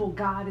invisible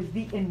God is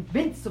the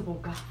invincible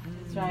God.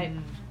 That's right.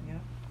 Yeah.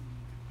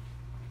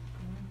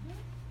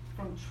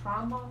 From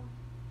trauma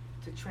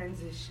to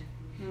transition.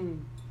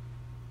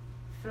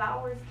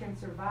 Flowers can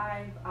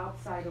survive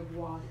outside of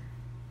water.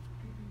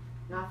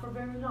 Not for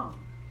very long,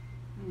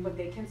 but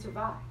they can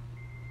survive.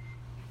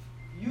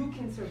 You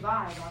can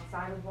survive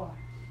outside of water.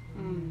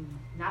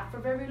 Not for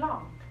very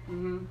long,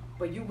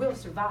 but you will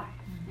survive.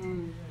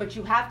 But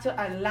you have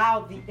to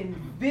allow the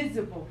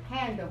invisible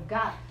hand of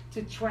God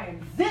to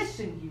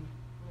transition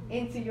you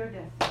into your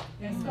destiny.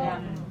 Yes,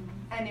 yeah.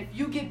 And if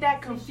you get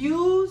that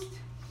confused,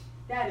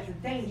 that is a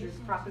dangerous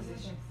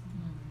proposition.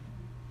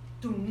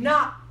 Do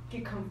not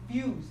get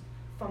confused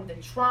from the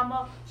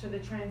trauma to the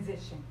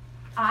transition.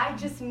 I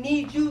just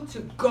need you to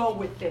go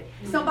with it.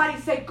 Somebody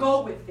say,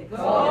 go with it.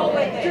 Go with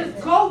it.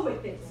 Just go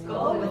with it.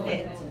 Go with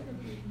it.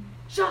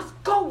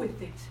 Just go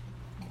with it.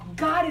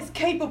 God is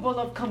capable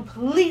of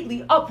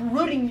completely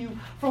uprooting you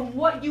from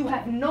what you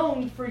have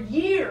known for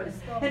years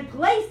and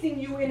placing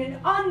you in an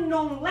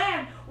unknown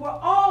land where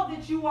all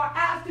that you are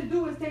asked to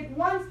do is take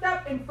one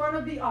step in front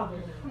of the other.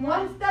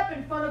 One step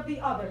in front of the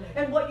other.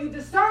 And what you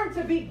discern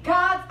to be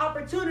God's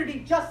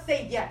opportunity, just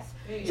say yes.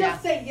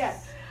 Just say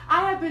yes.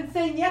 I have been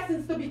saying yes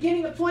since the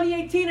beginning of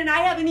 2018, and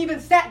I haven't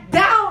even sat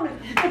down.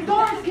 The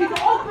doors keep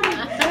opening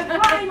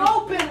and flying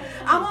open.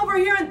 I'm over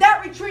here in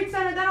that retreat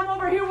center, then I'm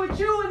over here with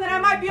you, and then I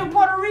might be in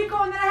Puerto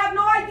Rico, and then I have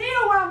no idea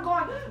where I'm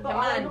going. But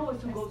all I know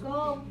is who goes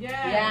with me.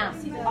 Yeah.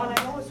 All I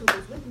know is who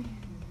goes with me.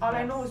 All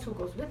I know is who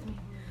goes with me.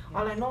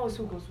 All I know is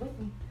who goes with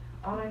me.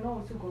 All I know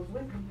is who goes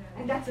with me.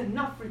 And that's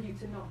enough for you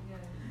to know.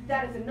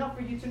 That is enough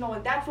for you to know.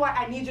 And that's why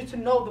I need you to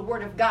know the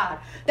Word of God.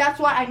 That's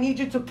why I need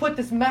you to put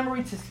this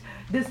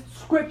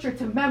scripture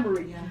to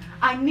memory.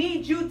 I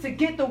need you to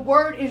get the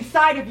Word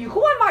inside of you.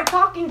 Who am I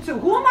talking to?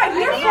 Who am I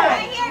here for?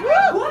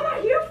 Who am I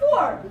here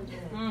for?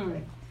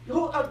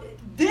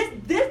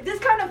 This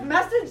kind of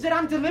message that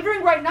I'm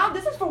delivering right now,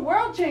 this is for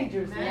world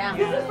changers. Yeah.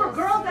 This is for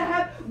girls that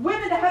have,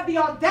 women that have the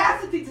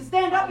audacity to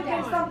stand up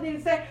against something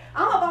and say,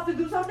 I'm about to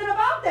do something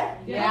about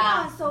that.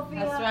 Yeah. Sophia.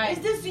 That's right.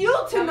 Is this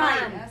you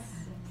tonight?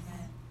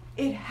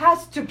 It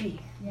has to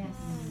be. Yes.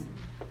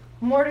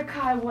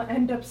 Mordecai will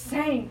end up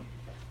saying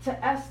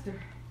to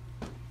Esther,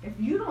 if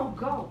you don't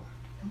go,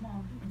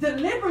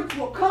 deliverance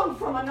will come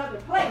from another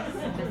place.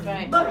 That's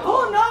right. But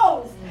who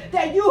knows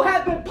that you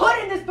have been put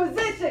in this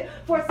position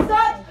for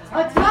such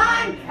a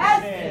time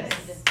as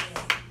this?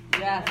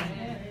 Yes.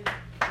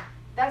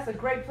 That's a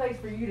great place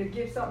for you to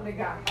give something to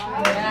God.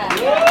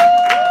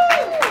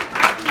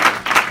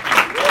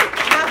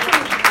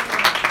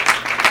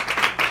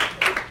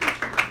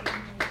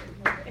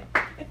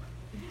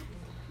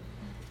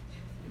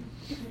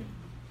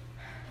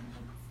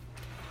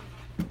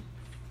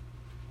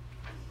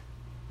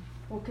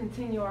 We'll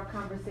continue our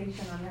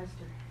conversation on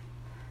Esther.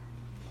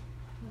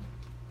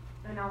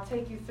 And I'll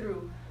take you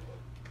through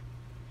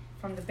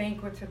from the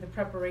banquet to the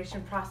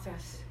preparation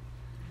process.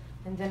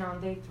 And then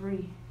on day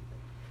 3,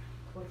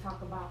 we'll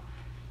talk about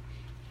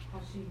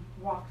how she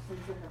walks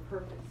into her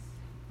purpose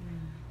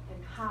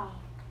and how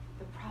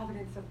the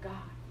providence of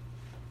God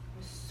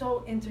was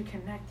so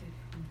interconnected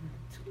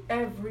to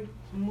every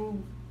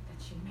move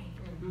that she made.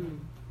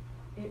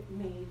 It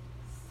made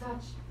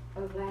such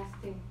a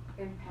lasting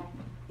impact.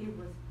 It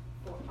was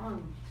for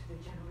unto the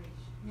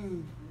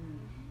generation.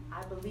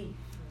 I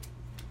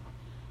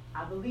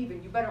believe,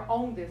 and you better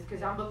own this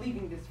because I'm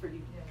believing this for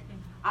you.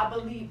 I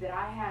believe that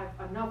I have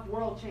enough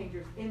world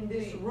changers in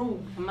this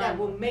room that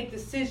will make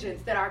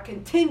decisions that are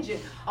contingent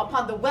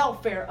upon the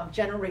welfare of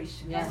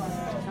generations. Yes.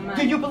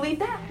 Do you believe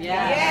that?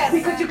 Yes.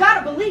 Because you got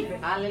to believe it.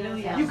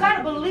 Hallelujah. You got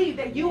to believe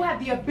that you have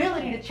the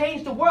ability to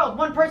change the world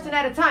one person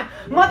at a time.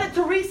 Mother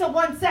Teresa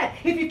once said,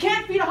 if you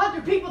can't feed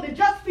 100 people, then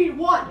just feed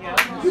one.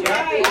 You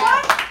can't feed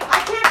one?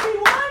 I can't feed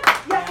one?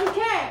 Yes, you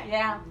can.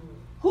 Yeah.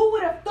 Who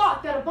would have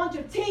thought that a bunch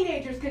of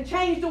teenagers can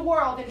change the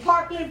world in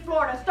Parkland,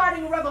 Florida,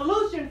 starting a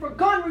revolution for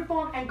gun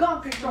reform and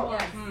gun control?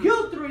 Yes.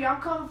 You 3, I'm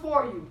coming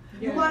for you.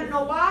 You want to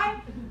know why?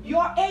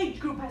 Your age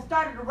group has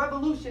started a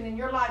revolution in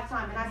your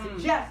lifetime, and I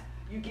suggest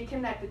you get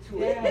connected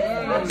to it.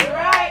 That's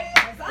right.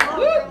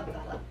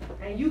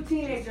 And you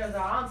teenagers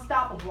are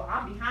unstoppable.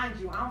 I'm behind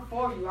you. I'm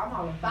for you. I'm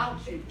all about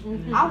you.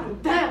 I'm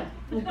with them.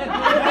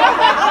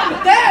 I'm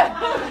with them.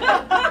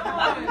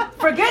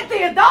 Forget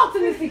the adults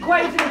in this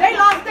equation. They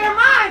lost their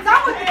minds.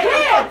 I'm with the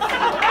kids.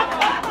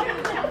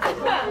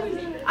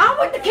 I'm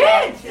with the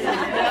kids.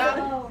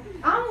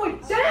 I'm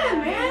with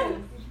them,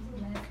 man.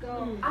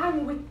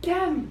 I'm with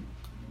them.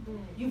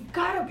 You've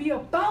got to be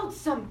about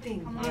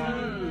something.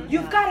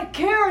 You've got to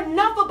care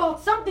enough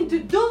about something to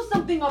do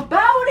something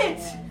about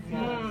it.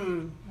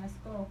 Let's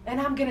go.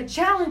 And I'm going to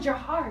challenge your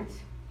heart.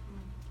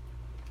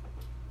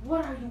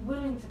 What are you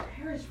willing to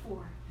perish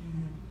for?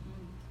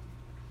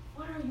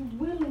 What are you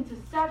willing to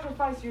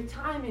sacrifice your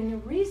time and your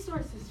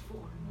resources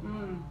for?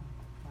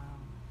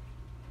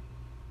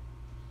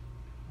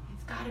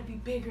 It's got to be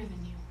bigger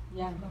than you.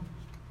 Yeah.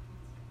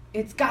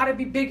 it's got to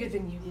be bigger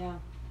than you. Yeah.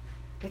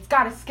 It's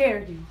got to scare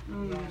you.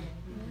 Mm.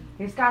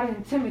 It's got to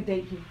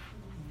intimidate you.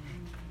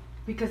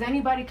 Because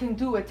anybody can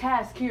do a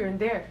task here and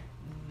there.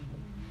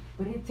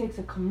 But it takes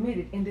a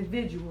committed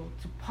individual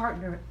to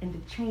partner in the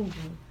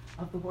changing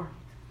of the world.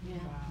 Yeah.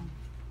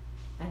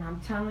 And I'm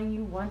telling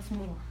you once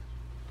more,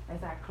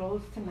 as I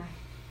close tonight,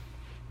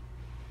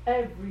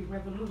 every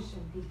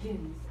revolution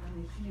begins on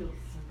the heels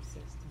of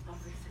resistance.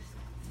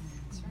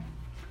 That's right.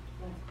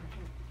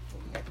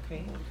 Let's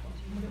pray.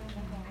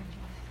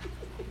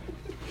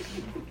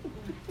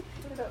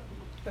 Put it up.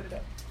 Put it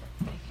up.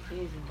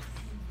 Jesus.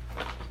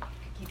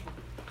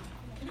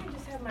 Can I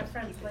just have my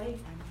friend play?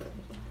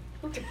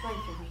 Who could play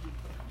for me?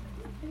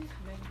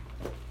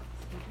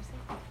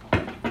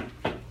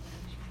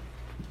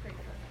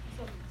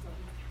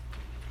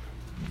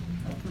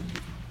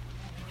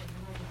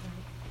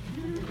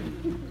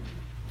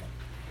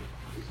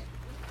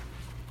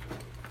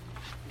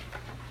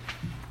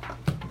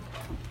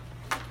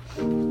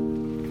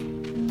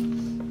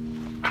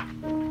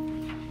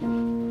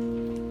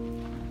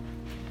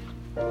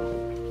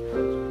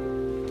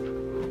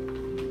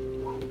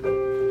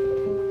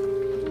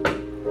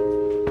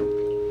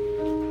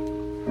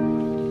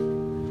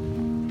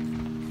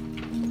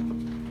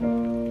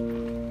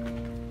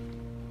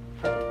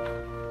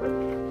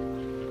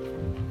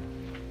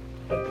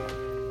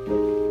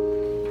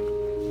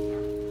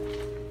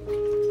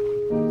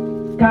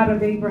 God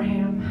of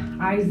Abraham,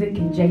 Isaac,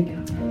 and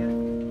Jacob.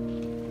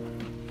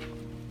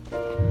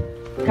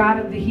 God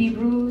of the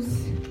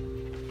Hebrews,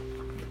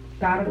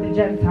 God of the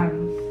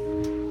Gentiles,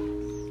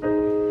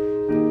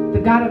 the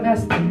God of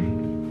Esther,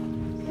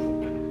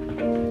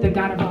 the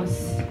God of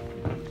us.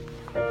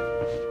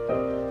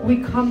 We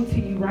come to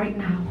you right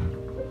now,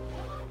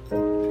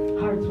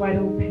 hearts wide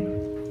open.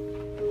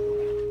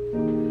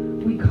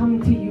 We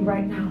come to you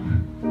right now,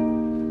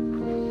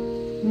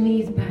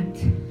 knees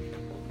bent.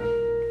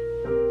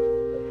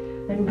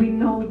 And we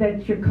know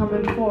that you're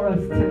coming for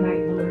us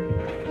tonight, Lord.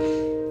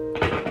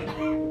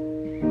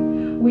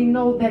 We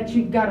know that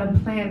you've got a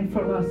plan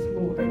for us,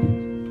 Lord.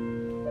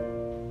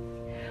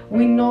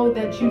 We know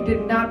that you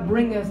did not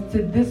bring us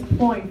to this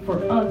point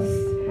for us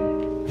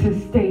to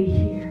stay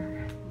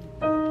here.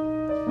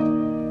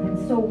 And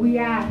so we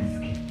ask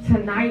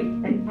tonight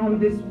and on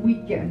this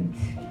weekend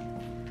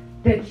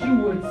that you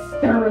would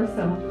stir us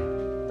up,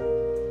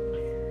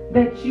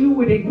 that you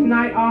would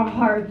ignite our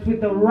hearts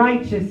with a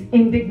righteous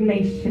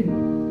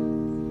indignation,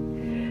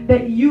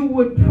 that you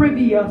would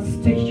privy us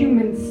to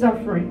human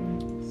suffering,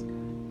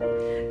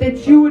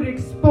 that you would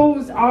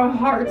expose our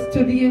hearts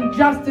to the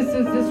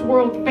injustices this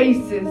world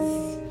faces,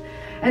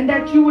 and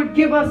that you would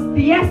give us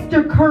the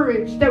Esther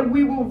courage that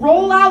we will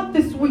roll out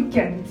this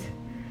weekend,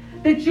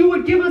 that you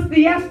would give us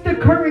the Esther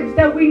courage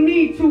that we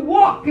need to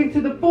walk into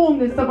the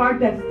fullness of our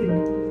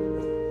destiny.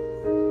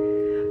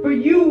 For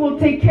you will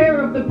take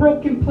care of the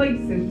broken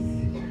places.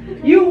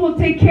 You will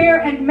take care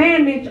and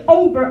manage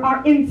over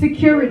our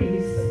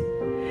insecurities.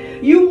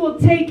 You will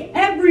take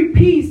every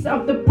piece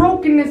of the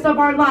brokenness of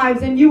our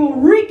lives and you will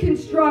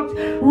reconstruct,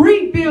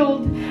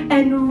 rebuild,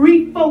 and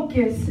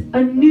refocus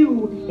a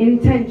new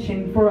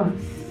intention for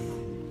us.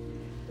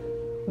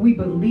 We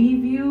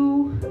believe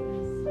you.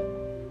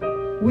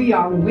 We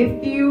are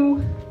with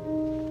you.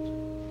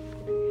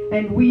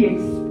 And we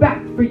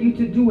expect for you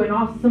to do an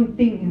awesome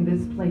thing in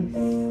this place.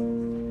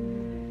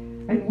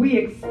 And we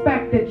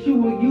expect that you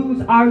will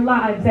use our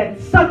lives at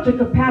such a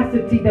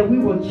capacity that we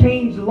will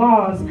change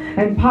laws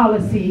and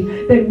policy,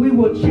 that we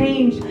will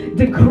change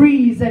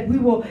decrees, that we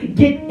will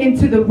get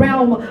into the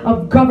realm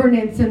of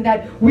governance, and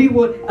that we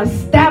will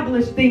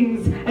establish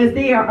things as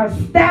they are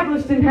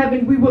established in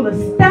heaven. We will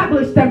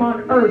establish them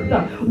on earth.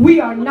 We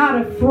are not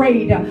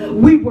afraid.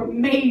 We were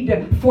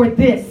made for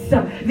this.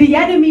 The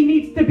enemy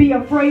needs to be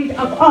afraid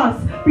of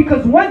us,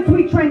 because once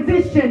we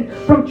transition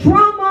from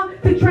trauma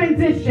to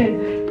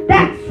transition,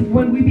 that's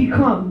when we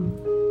become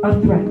a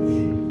threat.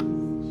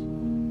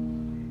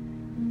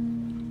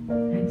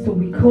 And so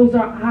we close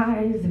our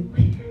eyes and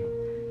we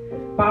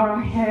bow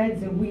our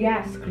heads and we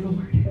ask,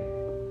 Lord,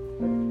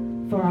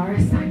 for our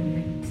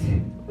assignment.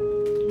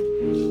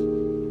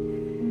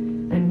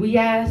 And we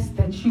ask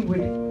that you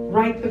would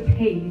write the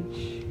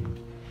page.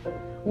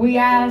 We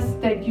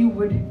ask that you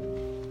would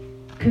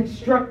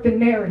construct the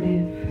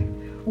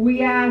narrative.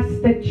 We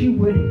ask that you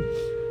would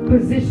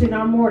position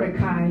our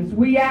Mordecais.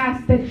 We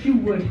ask that you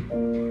would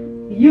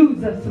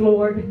use us,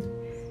 Lord,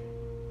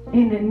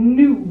 in a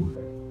new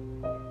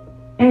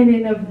and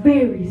in a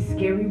very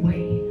scary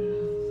way.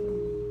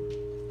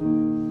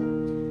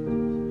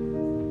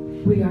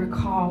 We are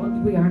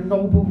called, we are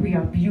noble, we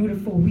are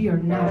beautiful, we are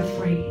not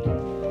afraid.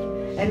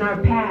 And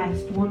our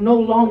past will no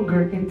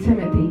longer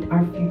intimidate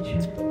our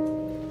future.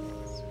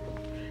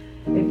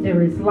 If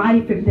there is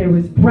life, if there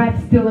is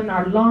breath still in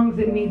our lungs,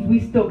 it means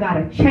we still got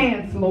a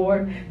chance,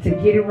 Lord, to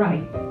get it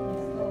right.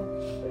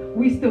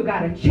 We still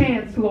got a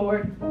chance,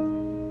 Lord,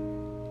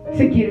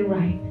 to get it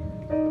right.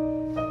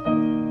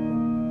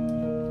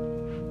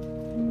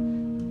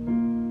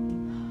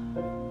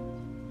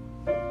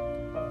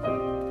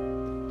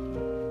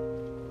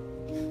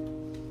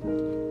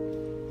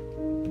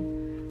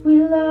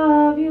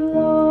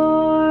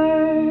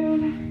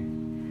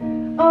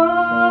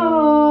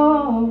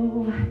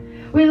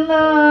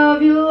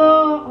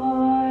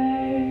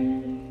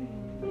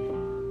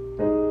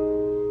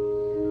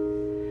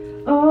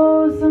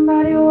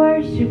 somebody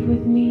worship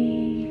with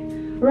me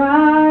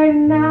right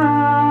now.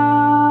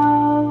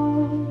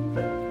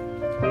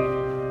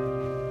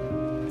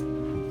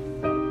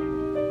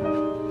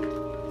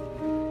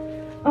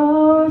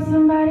 Oh,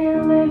 somebody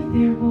lift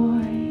their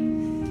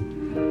voice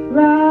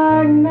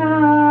right now.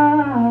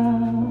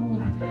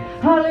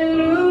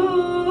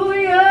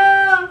 Hallelujah.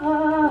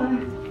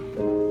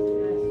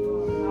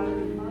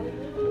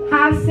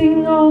 I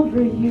sing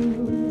over you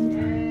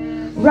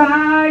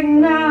right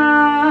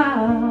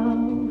now.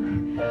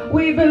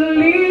 We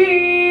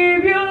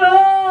believe you,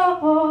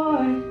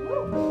 Lord.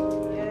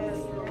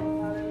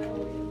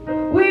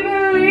 We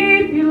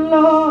believe you,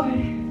 Lord.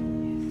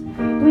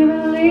 We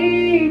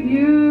believe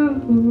you.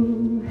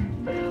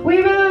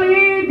 We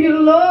believe you,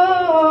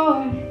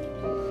 Lord.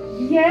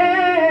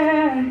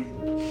 Yeah.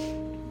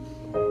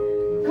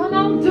 Come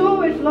on,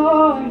 do it,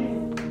 Lord.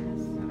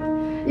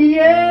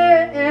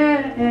 Yeah.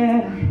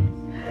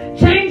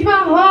 Change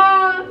my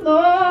heart,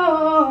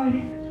 Lord.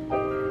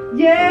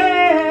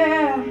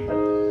 Yeah.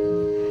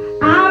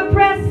 I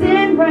press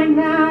in right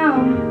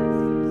now.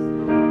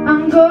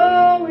 I'm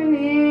going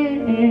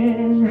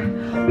in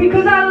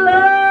because I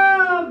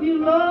love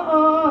you,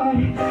 Lord.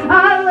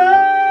 I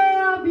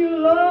love you,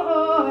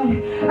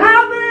 Lord.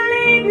 I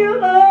believe you,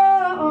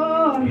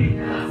 Lord.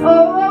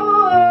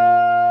 Oh,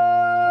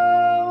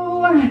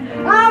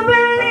 I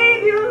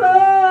believe you,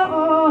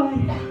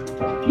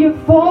 Lord. You're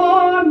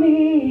for me.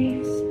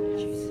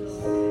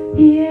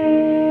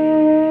 Yeah.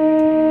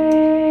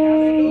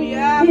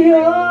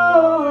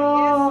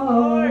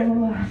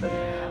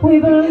 We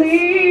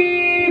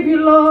believe you,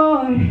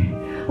 Lord.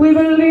 We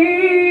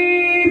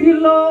believe you,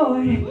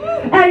 Lord.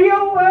 And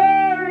your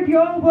word,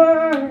 your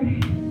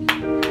word,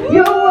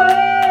 your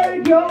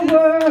word, your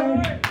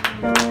word.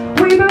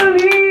 We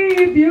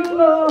believe you,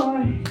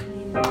 Lord.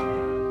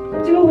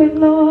 Do it,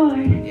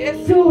 Lord.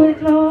 Do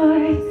it,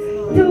 Lord.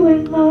 Do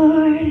it,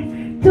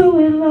 Lord. Do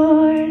it,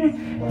 Lord.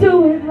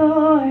 Do it,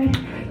 Lord.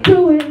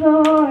 Do it,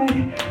 Lord.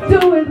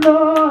 Do it,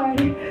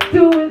 Lord.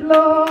 Do it,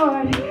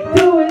 Lord.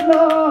 Do it,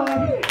 Lord.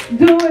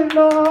 Do it,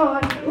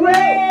 Lord.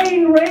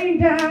 Rain, rain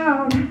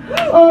down.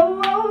 Oh,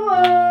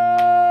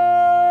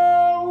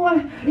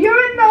 your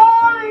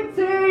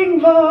anointing,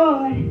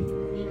 Lord.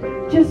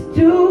 Just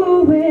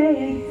do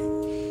it.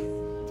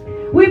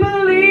 We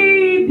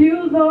believe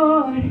you,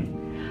 Lord.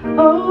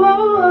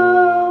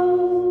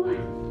 Oh,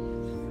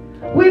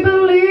 we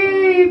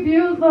believe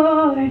you,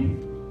 Lord.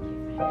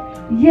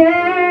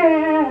 Yeah.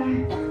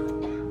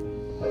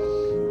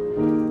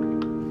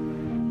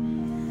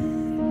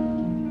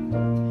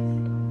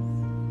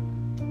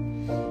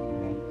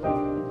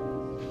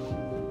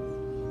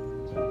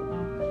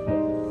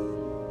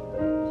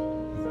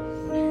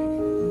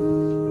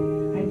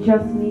 I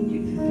just need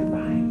you to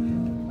survive.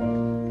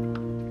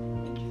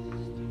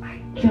 I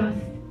just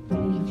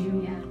need you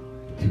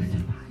to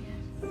survive.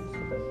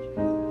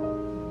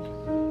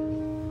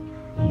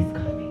 He's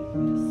coming.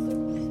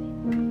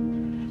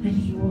 And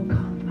he will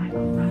come like a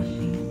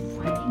rushing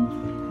wind.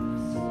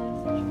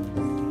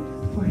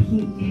 For he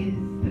is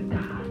the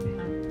God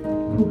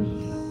who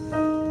heals.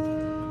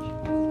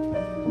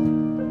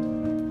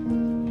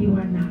 You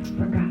are not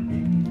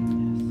forgotten.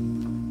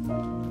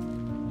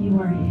 You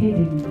are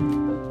hidden